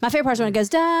serious. My favorite part is when it goes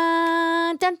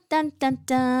dun dun dun dun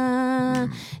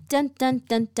dun dun dun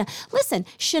dun dun. Listen,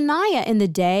 Shania in the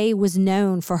day was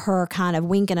known for her kind of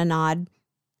wink and a nod.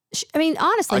 I mean,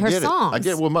 honestly, her songs. I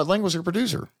get it. Well, Mutt Lange was her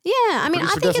producer. Yeah, I mean, I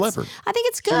Producer think Def it's Leppard.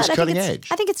 good. was I think cutting it's, edge.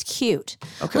 I think it's cute.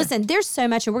 Okay. Listen, there's so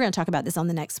much, and we're going to talk about this on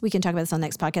the next. We can talk about this on the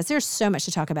next podcast. There's so much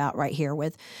to talk about right here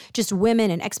with just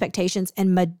women and expectations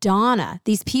and Madonna.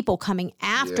 These people coming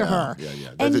after her. Yeah.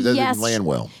 And that yes, didn't land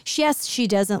well. yes, she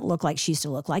doesn't look like she used to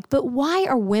look like. But why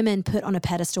are women put on a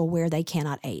pedestal where they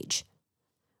cannot age?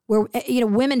 Where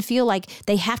women feel like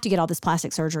they have to get all this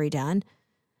plastic surgery done.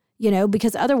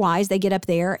 Because otherwise they get up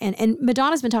there and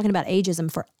Madonna's been talking about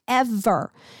ageism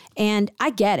forever. And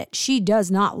I get it. She does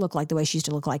not look like the way she used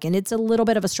to look like. And it's a little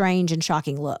bit of a strange and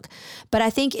shocking look. But I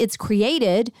think it's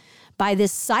created by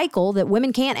this cycle that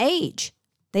women can't age.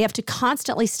 They have to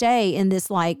constantly stay in this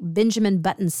like Benjamin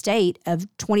Button state of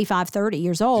 25, 30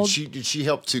 years old. Did she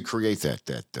help to create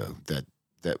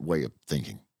that way of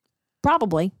thinking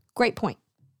Probably. Great point.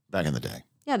 back in the day?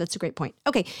 Yeah, that's a great point.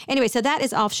 Okay. Anyway, so that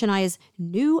is off Shania's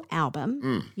new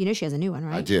album. You know she has a new one,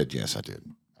 right? I did. Yes, I did.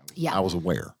 Yeah. I was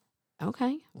aware.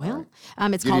 Okay. Well,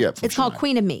 it's Giddy Up from called Shania.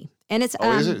 Queen of Me, and it's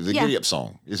Oh, is it the yeah, Giddy Up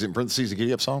song? Is it in parentheses the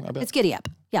Giddy Up song? I bet. it's Giddy Up.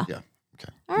 Yeah. Yeah.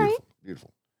 Okay. All right.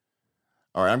 Beautiful.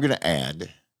 All right. I'm going to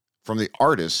add from the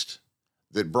artist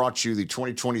that brought you the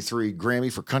 2023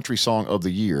 Grammy for Country Song of the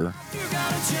Year,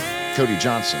 Cody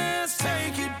Johnson,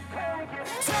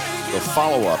 the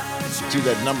follow-up to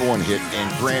that #1 hit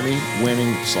and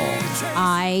Grammy-winning song.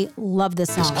 I love this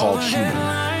song. It's called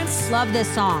Human. Love this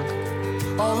song.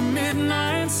 All the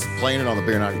midnights, Playing it on the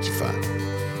Bear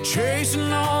 92.5.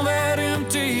 chasing all that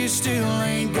empty, still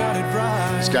ain't got it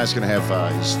right. This guy's going to have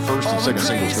his first and second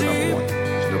singles go #1.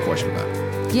 There's no question about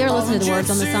it. You ever listen to the words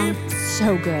on the song?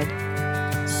 So good.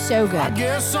 So I good.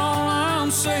 guess all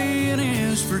I'm saying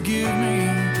is forgive me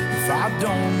if I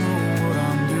don't know what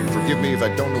I'm doing. Forgive me if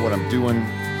I don't know what I'm doing.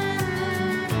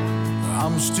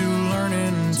 I'm still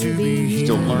learning to be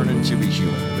Still human. learning to be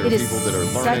human. There are It is people that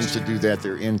are learning such- to do that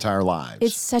their entire lives.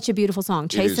 It's such a beautiful song.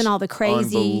 It Chasing is all the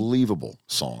crazy. unbelievable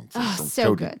song from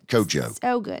So Cody, good. Kojo,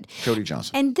 So good. Cody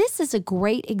Johnson. And this is a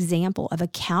great example of a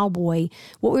cowboy,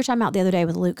 what we were talking about the other day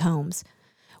with Luke Combs,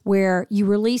 where you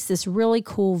release this really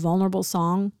cool, vulnerable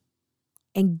song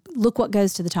and look what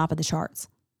goes to the top of the charts.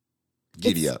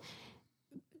 Giddy Up.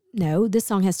 No, this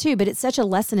song has too, but it's such a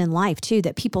lesson in life too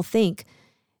that people think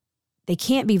they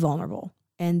can't be vulnerable.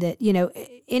 And that,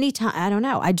 anytime, I don't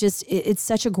know. It's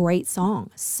such a great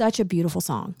song, such a beautiful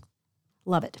song.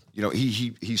 Love it.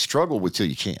 He struggled with Till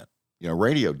You Can't.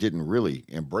 Radio didn't really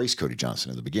embrace Cody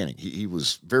Johnson in the beginning. He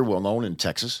was very well known in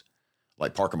Texas,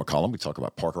 like Parker McCollum. We talk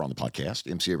about Parker on the podcast,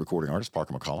 MCA recording artist,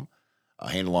 Parker McCollum.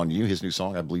 Handle on You, his new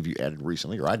song, I believe you added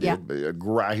recently, or I did. Yeah.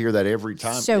 But I hear that every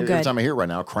time. So every good. time I hear it right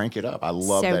now, Crank It Up. I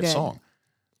love So that good. song.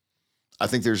 I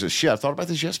think there's a shift. I thought about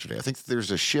this yesterday. I think that there's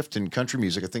a shift in country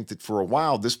music. I think that for a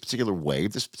while, this particular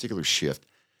wave, this particular shift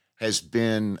has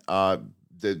been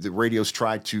the radio's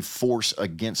tried to force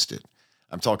against it.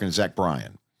 I'm talking Zach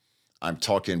Bryan. I'm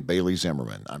talking Bailey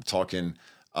Zimmerman. I'm talking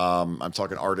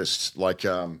artists like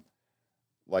Cody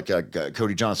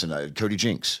Johnson, Cody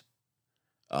Jinks.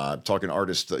 Talking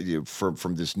artists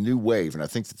from this new wave, and I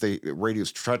think that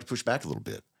radio's tried to push back a little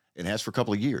bit. It has for a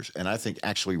couple of years, and I think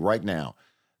actually right now,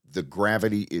 the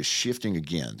gravity is shifting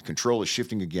again. Control is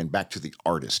shifting again back to the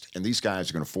artist. And these guys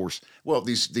are going to force,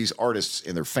 these artists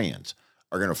and their fans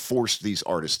are going to force these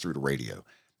artists through the radio.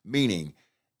 Meaning,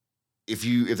 if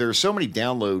there are so many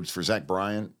downloads for Zach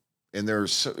Bryan, and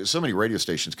there's so many radio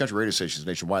stations, country radio stations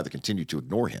nationwide that continue to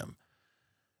ignore him,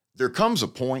 there comes a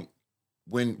point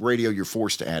when radio you're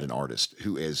forced to add an artist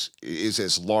who is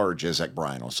as large as Zach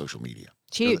Bryan on social media.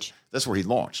 It's huge. That's where he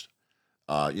launched.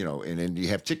 And you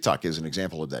have TikTok as an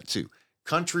example of that too.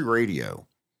 Country radio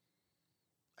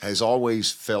has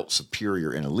always felt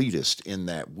superior and elitist in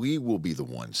that we will be the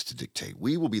ones to dictate.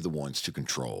 We will be the ones to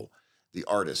control the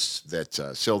artists that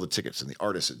sell the tickets and the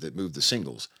artists that move the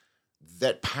singles.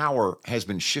 That power has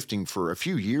been shifting for a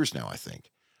few years now, I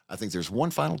think. I think there's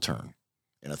one final turn,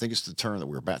 and I think it's the turn that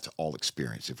we're about to all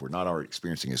experience, if we're not already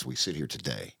experiencing as we sit here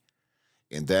today.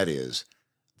 And that is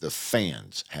the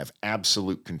fans have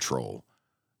absolute control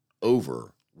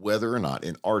over whether or not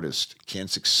an artist can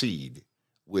succeed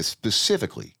with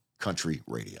specifically country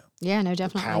radio. Yeah, no,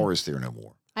 definitely. The power is there no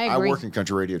more. I agree. I work in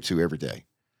country radio too every day.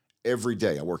 Every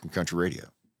day I work in country radio.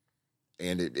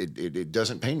 And it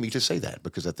doesn't pain me to say that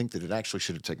because I think that it actually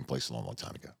should have taken place a long, long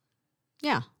time ago.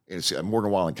 Yeah. And it's Morgan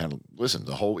Wallen kind of, listen,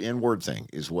 the whole N-word thing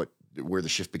is where the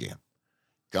shift began.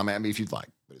 Come at me if you'd like,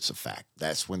 but it's a fact.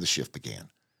 That's when the shift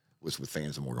began. Was with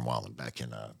fans of Morgan Wallen back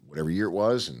in whatever year it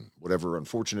was and whatever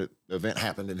unfortunate event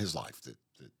happened in his life that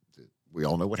we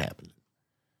all know what happened.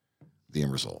 The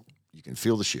end result. You can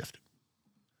feel the shift.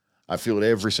 I feel it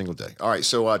every single day. All right,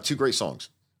 so two great songs.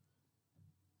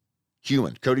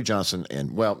 Human, Cody Johnson,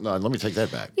 and, no, let me take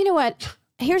that back. You know what?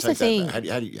 Here's the thing. How do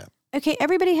you, yeah. Okay,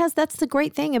 everybody that's the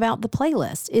great thing about the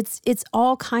playlist. It's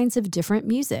all kinds of different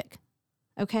music.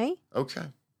 Okay? Okay.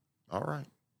 All right.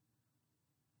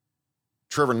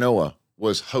 Trevor Noah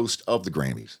was host of the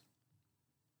Grammys.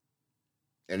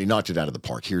 And he knocked it out of the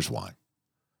park. Here's why.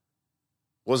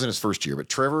 Wasn't his first year, but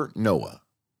Trevor Noah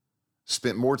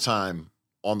spent more time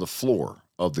on the floor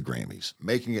of the Grammys,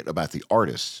 making it about the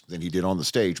artists than he did on the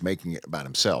stage, making it about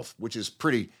himself, which is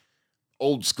pretty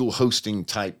old school hosting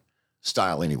type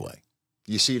style anyway.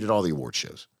 You see it at all the award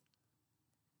shows.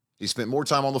 He spent more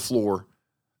time on the floor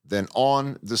than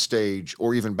on the stage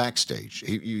or even backstage.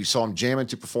 You saw him jamming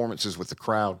to performances with the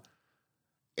crowd.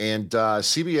 And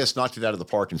CBS knocked it out of the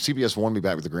park, and CBS won me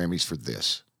back with the Grammys for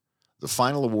this. The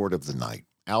final award of the night,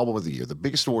 album of the year, the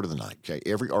biggest award of the night. Okay,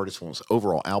 every artist wants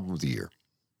overall album of the year.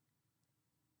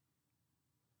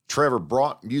 Trevor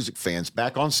brought music fans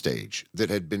back on stage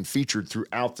that had been featured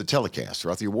throughout the telecast,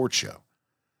 throughout the award show.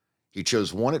 He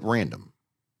chose one at random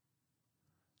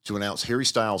to announce Harry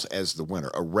Styles as the winner.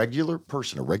 A regular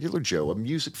person, a regular Joe, a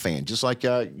music fan, just like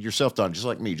yourself, Don, just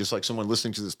like me, just like someone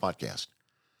listening to this podcast.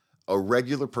 A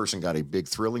regular person got a big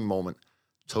thrilling moment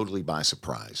totally by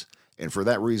surprise. And for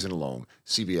that reason alone,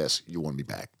 CBS, you want me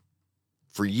back.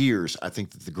 For years, I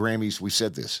think that the Grammys, we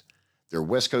said this, they're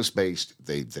West Coast based.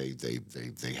 They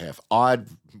have odd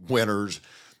winners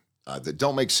that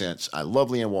don't make sense. I love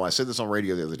Leanne Womack. I said this on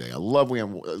radio the other day. I love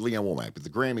Leanne Womack, but the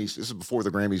Grammys, this is before the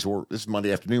Grammys, or this is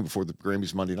Monday afternoon before the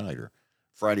Grammys Monday night, or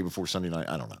Friday before Sunday night.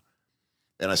 I don't know.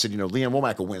 And I said, Leanne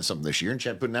Womack will win something this year, and she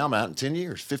hadn't put an album out in 10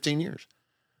 years, 15 years.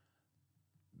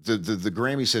 The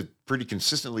Grammys have pretty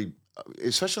consistently,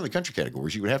 especially in the country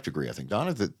categories, you would have to agree, I think,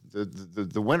 Donna, that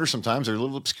the winners sometimes are a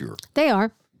little obscure. They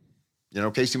are.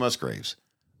 Casey Musgraves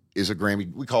is a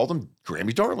Grammy. We call them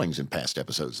Grammy darlings in past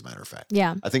episodes, as a matter of fact.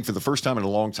 Yeah. I think for the first time in a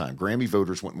long time, Grammy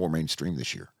voters went more mainstream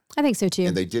this year. I think so too.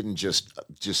 And they didn't just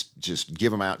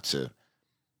give them out to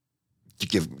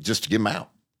give them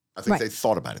out. I think They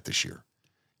thought about it this year.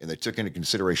 And they took into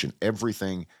consideration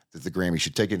everything that the Grammy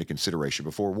should take into consideration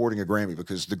before awarding a Grammy,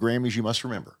 because the Grammys, you must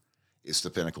remember, it's the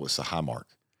pinnacle, it's the high mark.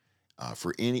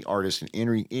 For any artist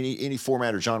in any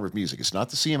format or genre of music. It's not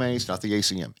the CMA, it's not the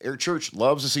ACM. Eric Church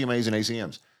loves the CMAs and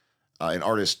ACMs. An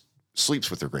artist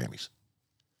sleeps with their Grammys.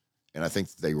 And I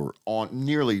think they were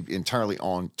nearly entirely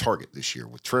on target this year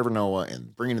with Trevor Noah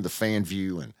and bringing in the fan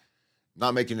view and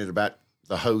not making it about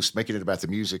the host, making it about the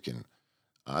music. And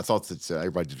I thought that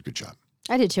everybody did a good job.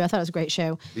 I did too. I thought it was a great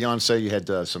show. Beyonce, you had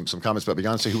some comments about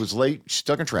Beyonce, who was late,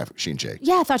 stuck in traffic, she and Jay.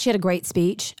 Yeah, I thought she had a great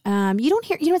speech. You don't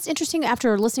hear, it's interesting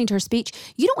after listening to her speech,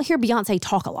 you don't hear Beyonce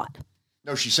talk a lot.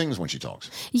 No, she sings when she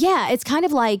talks. Yeah, it's kind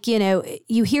of like,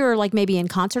 you hear her like maybe in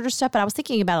concert or stuff, but I was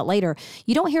thinking about it later.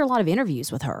 You don't hear a lot of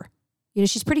interviews with her.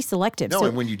 She's pretty selective. No,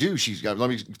 and when you do, she's got, let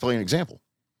me play an example.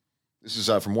 This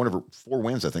is from one of her 4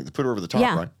 wins, I think. They put her over the top,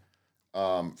 right?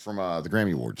 From the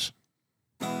Grammy Awards.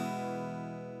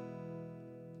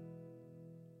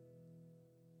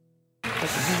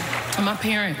 My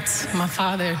parents, my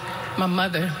father, my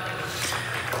mother,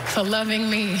 for loving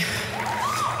me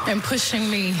and pushing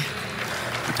me.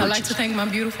 I'd like to thank my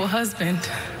beautiful husband,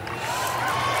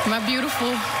 my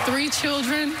beautiful 3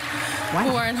 children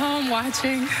who are at home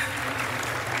watching.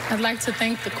 I'd like to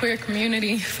thank the queer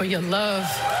community for your love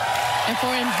and for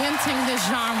inventing this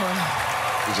genre.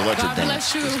 God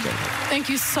bless you. Thank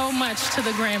you so much to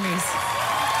the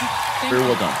Grammys. Very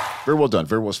well done. Very well done.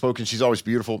 Very well spoken. She's always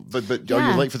beautiful. But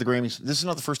are you late for the Grammys? This is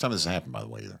not the first time this has happened, by the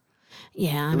way, either.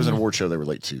 Yeah. There was an award show they were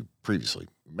late to previously.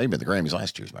 Maybe the Grammys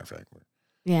last year, as a matter of fact.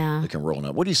 Yeah. They come rolling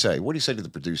up. What do you say? What do you say to the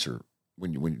producer?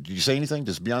 When did you say anything?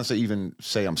 Does Beyonce even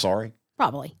say, I'm sorry?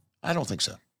 Probably. I don't think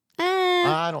so.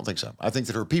 I don't think so. I think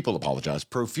that her people apologize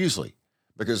profusely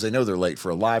because they know they're late for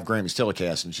a live Grammys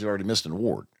telecast and she's already missed an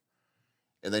award.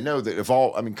 And they know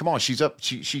that come on, she's up.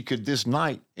 She could this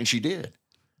night, and she did,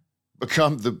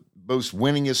 become the most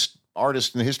winningest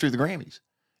artist in the history of the Grammys.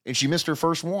 And she missed her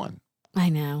first one. I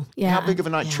know. Yeah. How big of a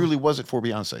night truly was it for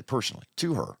Beyonce, personally,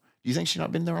 to her? Do you think she's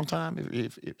not been there on time?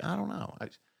 I don't know.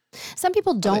 Some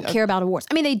people don't care about awards.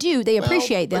 I mean, they do. They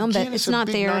appreciate them, again, but it's not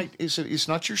their... Night. It's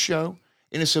not your show,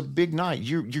 and it's a big night.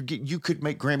 You could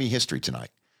make Grammy history tonight.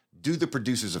 Do the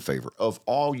producers a favor of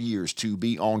all years to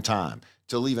be on time,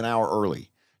 to leave an hour early,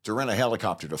 to rent a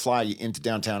helicopter to fly you into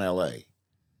downtown L.A.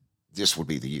 This would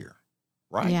be the year,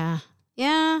 right? Yeah.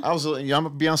 Yeah. I'm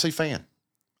a Beyonce fan.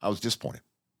 I was disappointed.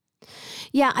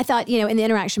 Yeah, I thought, in the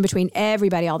interaction between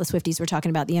everybody, all the Swifties were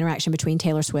talking about the interaction between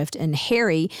Taylor Swift and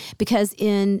Harry, because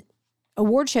in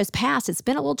award shows past, it's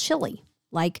been a little chilly.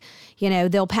 Like,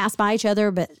 they'll pass by each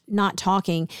other, but not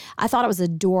talking. I thought it was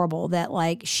adorable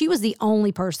that, she was the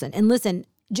only person. And listen,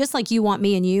 just like you want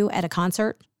me and you at a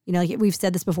concert, like we've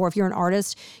said this before, if you're an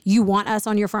artist, you want us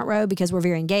on your front row because we're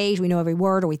very engaged. We know every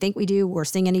word, or we think we do. We're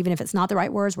singing even if it's not the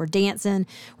right words. We're dancing.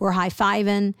 We're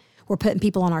high-fiving. We're putting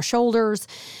people on our shoulders.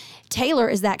 Taylor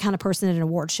is that kind of person at an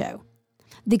award show.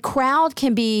 The crowd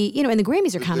can be, and the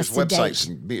Grammys are kind of sedate. There's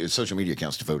websites and social media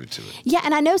accounts devoted to it. Yeah,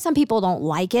 and I know some people don't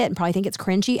like it and probably think it's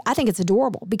cringy. I think it's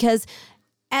adorable because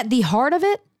at the heart of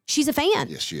it, she's a fan.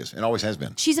 Yes, she is, and always has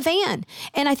been. She's a fan.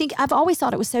 And I think I've always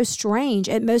thought it was so strange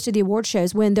at most of the award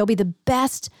shows when there'll be the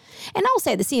best, and I'll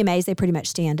say the CMAs, they pretty much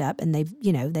stand up and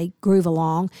they groove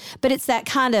along, but it's that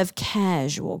kind of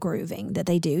casual grooving that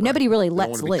they do. Right. Nobody really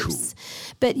lets loose.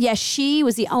 Cool. But yeah, she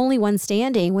was the only one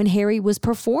standing when Harry was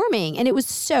performing, and it was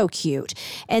so cute.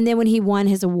 And then when he won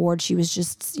his award, she was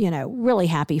just, really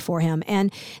happy for him.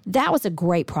 And that was a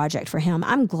great project for him.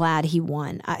 I'm glad he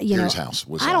won. Harry's House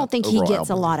was I don't think he gets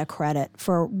a lot of credit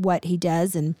for what he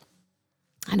does, and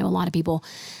I know a lot of people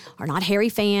are not Harry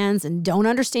fans and don't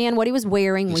understand what he was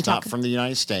wearing. He's not from the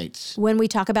United States. When we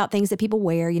talk about things that people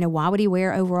wear, why would he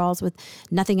wear overalls with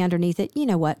nothing underneath it? You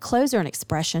know what? Clothes are an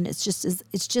expression. It's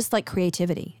just like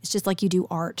creativity. It's just like you do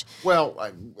art. Well, I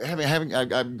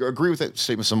agree with that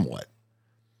statement somewhat.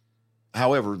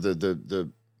 However,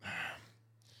 the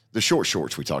short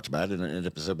shorts we talked about in an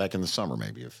episode back in the summer,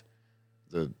 maybe, of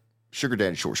the sugar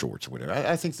daddy short shorts or whatever.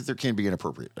 I think that there can be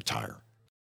inappropriate attire.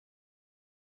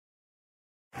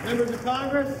 Members of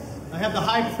Congress, I have the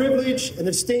high privilege and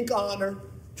distinct honor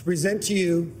to present to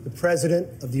you the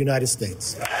President of the United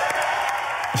States.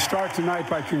 I start tonight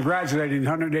by congratulating the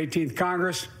 118th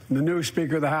Congress and the new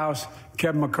Speaker of the House,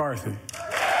 Kevin McCarthy.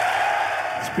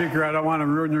 Speaker, I don't want to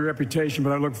ruin your reputation,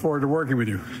 but I look forward to working with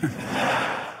you.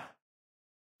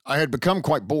 I had become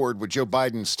quite bored with Joe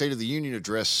Biden's State of the Union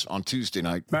address on Tuesday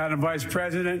night. Madam Vice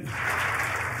President,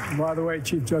 by the way,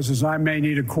 Chief Justice, I may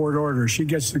need a court order. She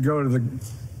gets to go to the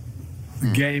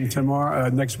game tomorrow,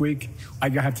 next week. I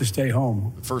have to stay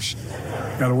home.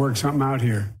 Got to work something out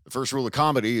here. The first rule of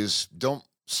comedy is don't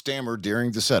stammer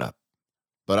during the setup.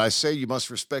 But I say you must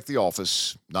respect the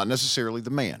office, not necessarily the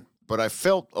man. But I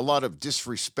felt a lot of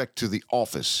disrespect to the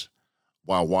office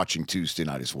while watching Tuesday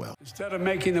night as well. Instead of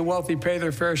making the wealthy pay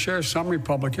their fair share, some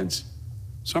Republicans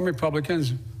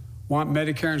want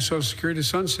Medicare and Social Security to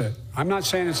sunset. I'm not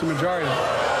saying it's a majority.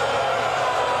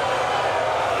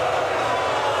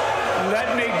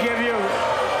 Let me give you,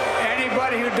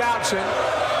 anybody who doubts it,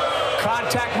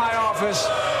 contact my office.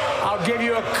 I'll give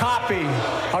you a copy.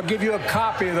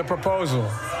 Of the proposal.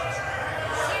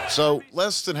 So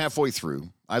less than halfway through,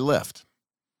 I left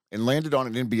and landed on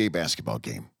an NBA basketball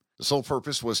game. The sole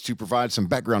purpose was to provide some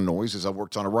background noise as I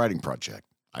worked on a writing project.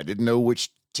 I didn't know which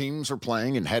teams were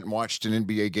playing and hadn't watched an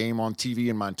NBA game on TV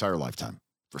in my entire lifetime.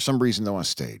 For some reason, though, I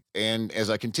stayed. And as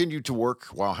I continued to work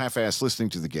while half-assed listening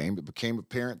to the game, it became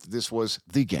apparent that this was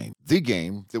the game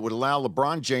that would allow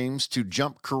LeBron James to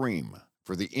jump Kareem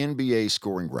for the NBA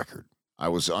scoring record. I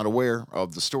was unaware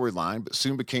of the storyline, but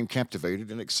soon became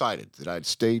captivated and excited that I'd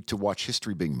stayed to watch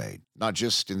history being made, not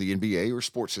just in the NBA or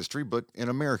sports history, but in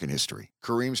American history.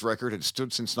 Kareem's record had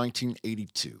stood since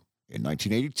 1982. In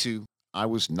 1982, I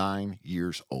was 9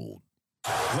 years old.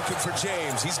 Looking for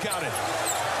James. He's got it.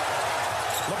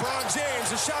 LeBron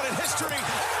James, a shot at history.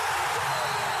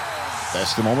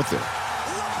 That's the moment there.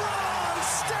 LeBron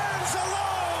stands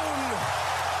alone.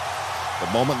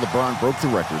 The moment LeBron broke the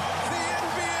record. The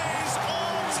NBA's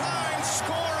all-time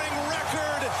scoring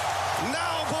record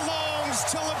now belongs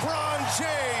to LeBron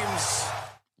James.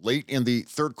 Late in the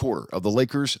third quarter of the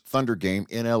Lakers-Thunder game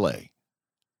in L.A.,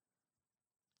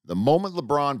 the moment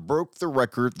LeBron broke the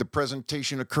record, the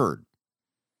presentation occurred.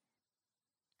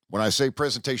 When I say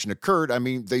presentation occurred, I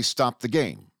mean they stopped the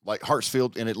game, like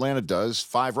Hartsfield in Atlanta does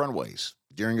 5 runways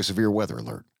during a severe weather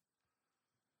alert.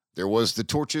 There was the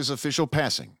torches official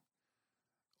passing,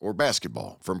 or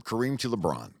basketball, from Kareem to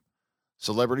LeBron.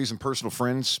 Celebrities and personal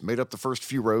friends made up the first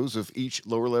few rows of each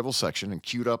lower-level section and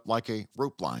queued up like a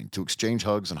rope line to exchange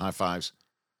hugs and high-fives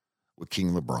with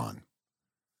King LeBron.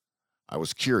 I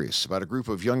was curious about a group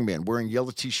of young men wearing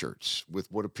yellow T-shirts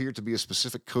with what appeared to be a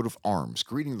specific coat of arms,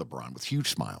 greeting LeBron with huge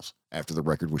smiles after the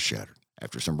record was shattered.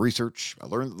 After some research, I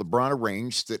learned that LeBron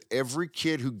arranged that every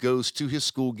kid who goes to his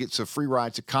school gets a free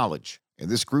ride to college, and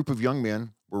this group of young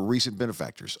men were recent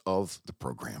benefactors of the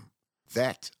program.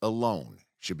 That alone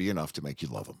should be enough to make you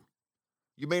love him.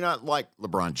 You may not like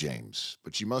LeBron James,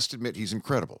 but you must admit he's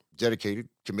incredible, dedicated,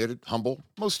 committed, humble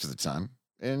most of the time,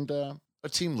 and a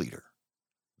team leader.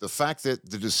 The fact that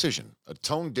The Decision, a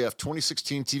tone-deaf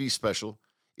 2016 TV special,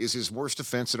 is his worst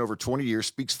offense in over 20 years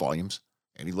speaks volumes,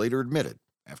 and he later admitted,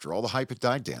 after all the hype had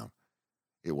died down,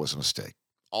 it was a mistake.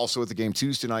 Also at the game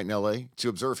Tuesday night in L.A., to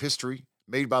observe history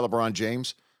made by LeBron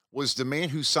James, was the man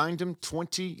who signed him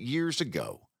 20 years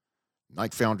ago,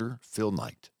 Nike founder Phil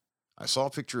Knight. I saw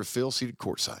a picture of Phil seated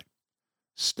courtside.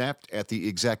 Snapped at the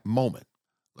exact moment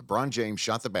LeBron James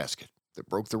shot the basket that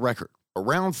broke the record.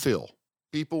 Around Phil,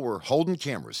 people were holding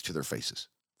cameras to their faces.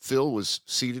 Phil was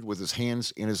seated with his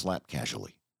hands in his lap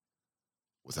casually,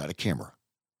 without a camera.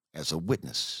 As a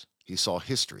witness, he saw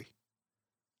history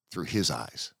through his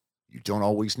eyes. You don't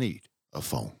always need a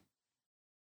phone.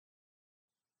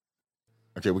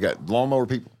 Okay, we got lawnmower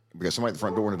people. We got somebody at the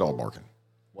front door and a dog barking.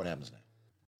 What happens now?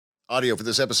 Audio for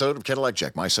this episode of Cadillac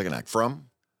Jack, my second act, from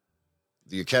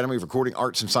the Academy of Recording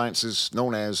Arts and Sciences,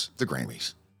 known as the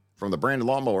Grammys. From the brand of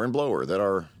lawnmower and blower that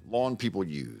our lawn people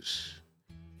use.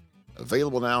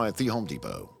 Available now at the Home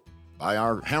Depot by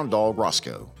our hound dog,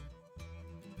 Roscoe,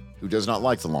 who does not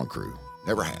like the lawn crew.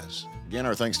 Never has. Again,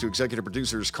 our thanks to executive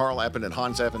producers Carl Appen and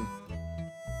Hans Appen.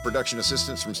 Production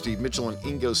assistants from Steve Mitchell and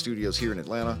Ingo Studios here in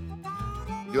Atlanta.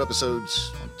 New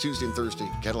episodes on Tuesday and Thursday.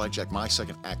 Cadillac Jack, my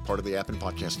second act, part of the Appen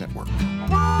Podcast Network.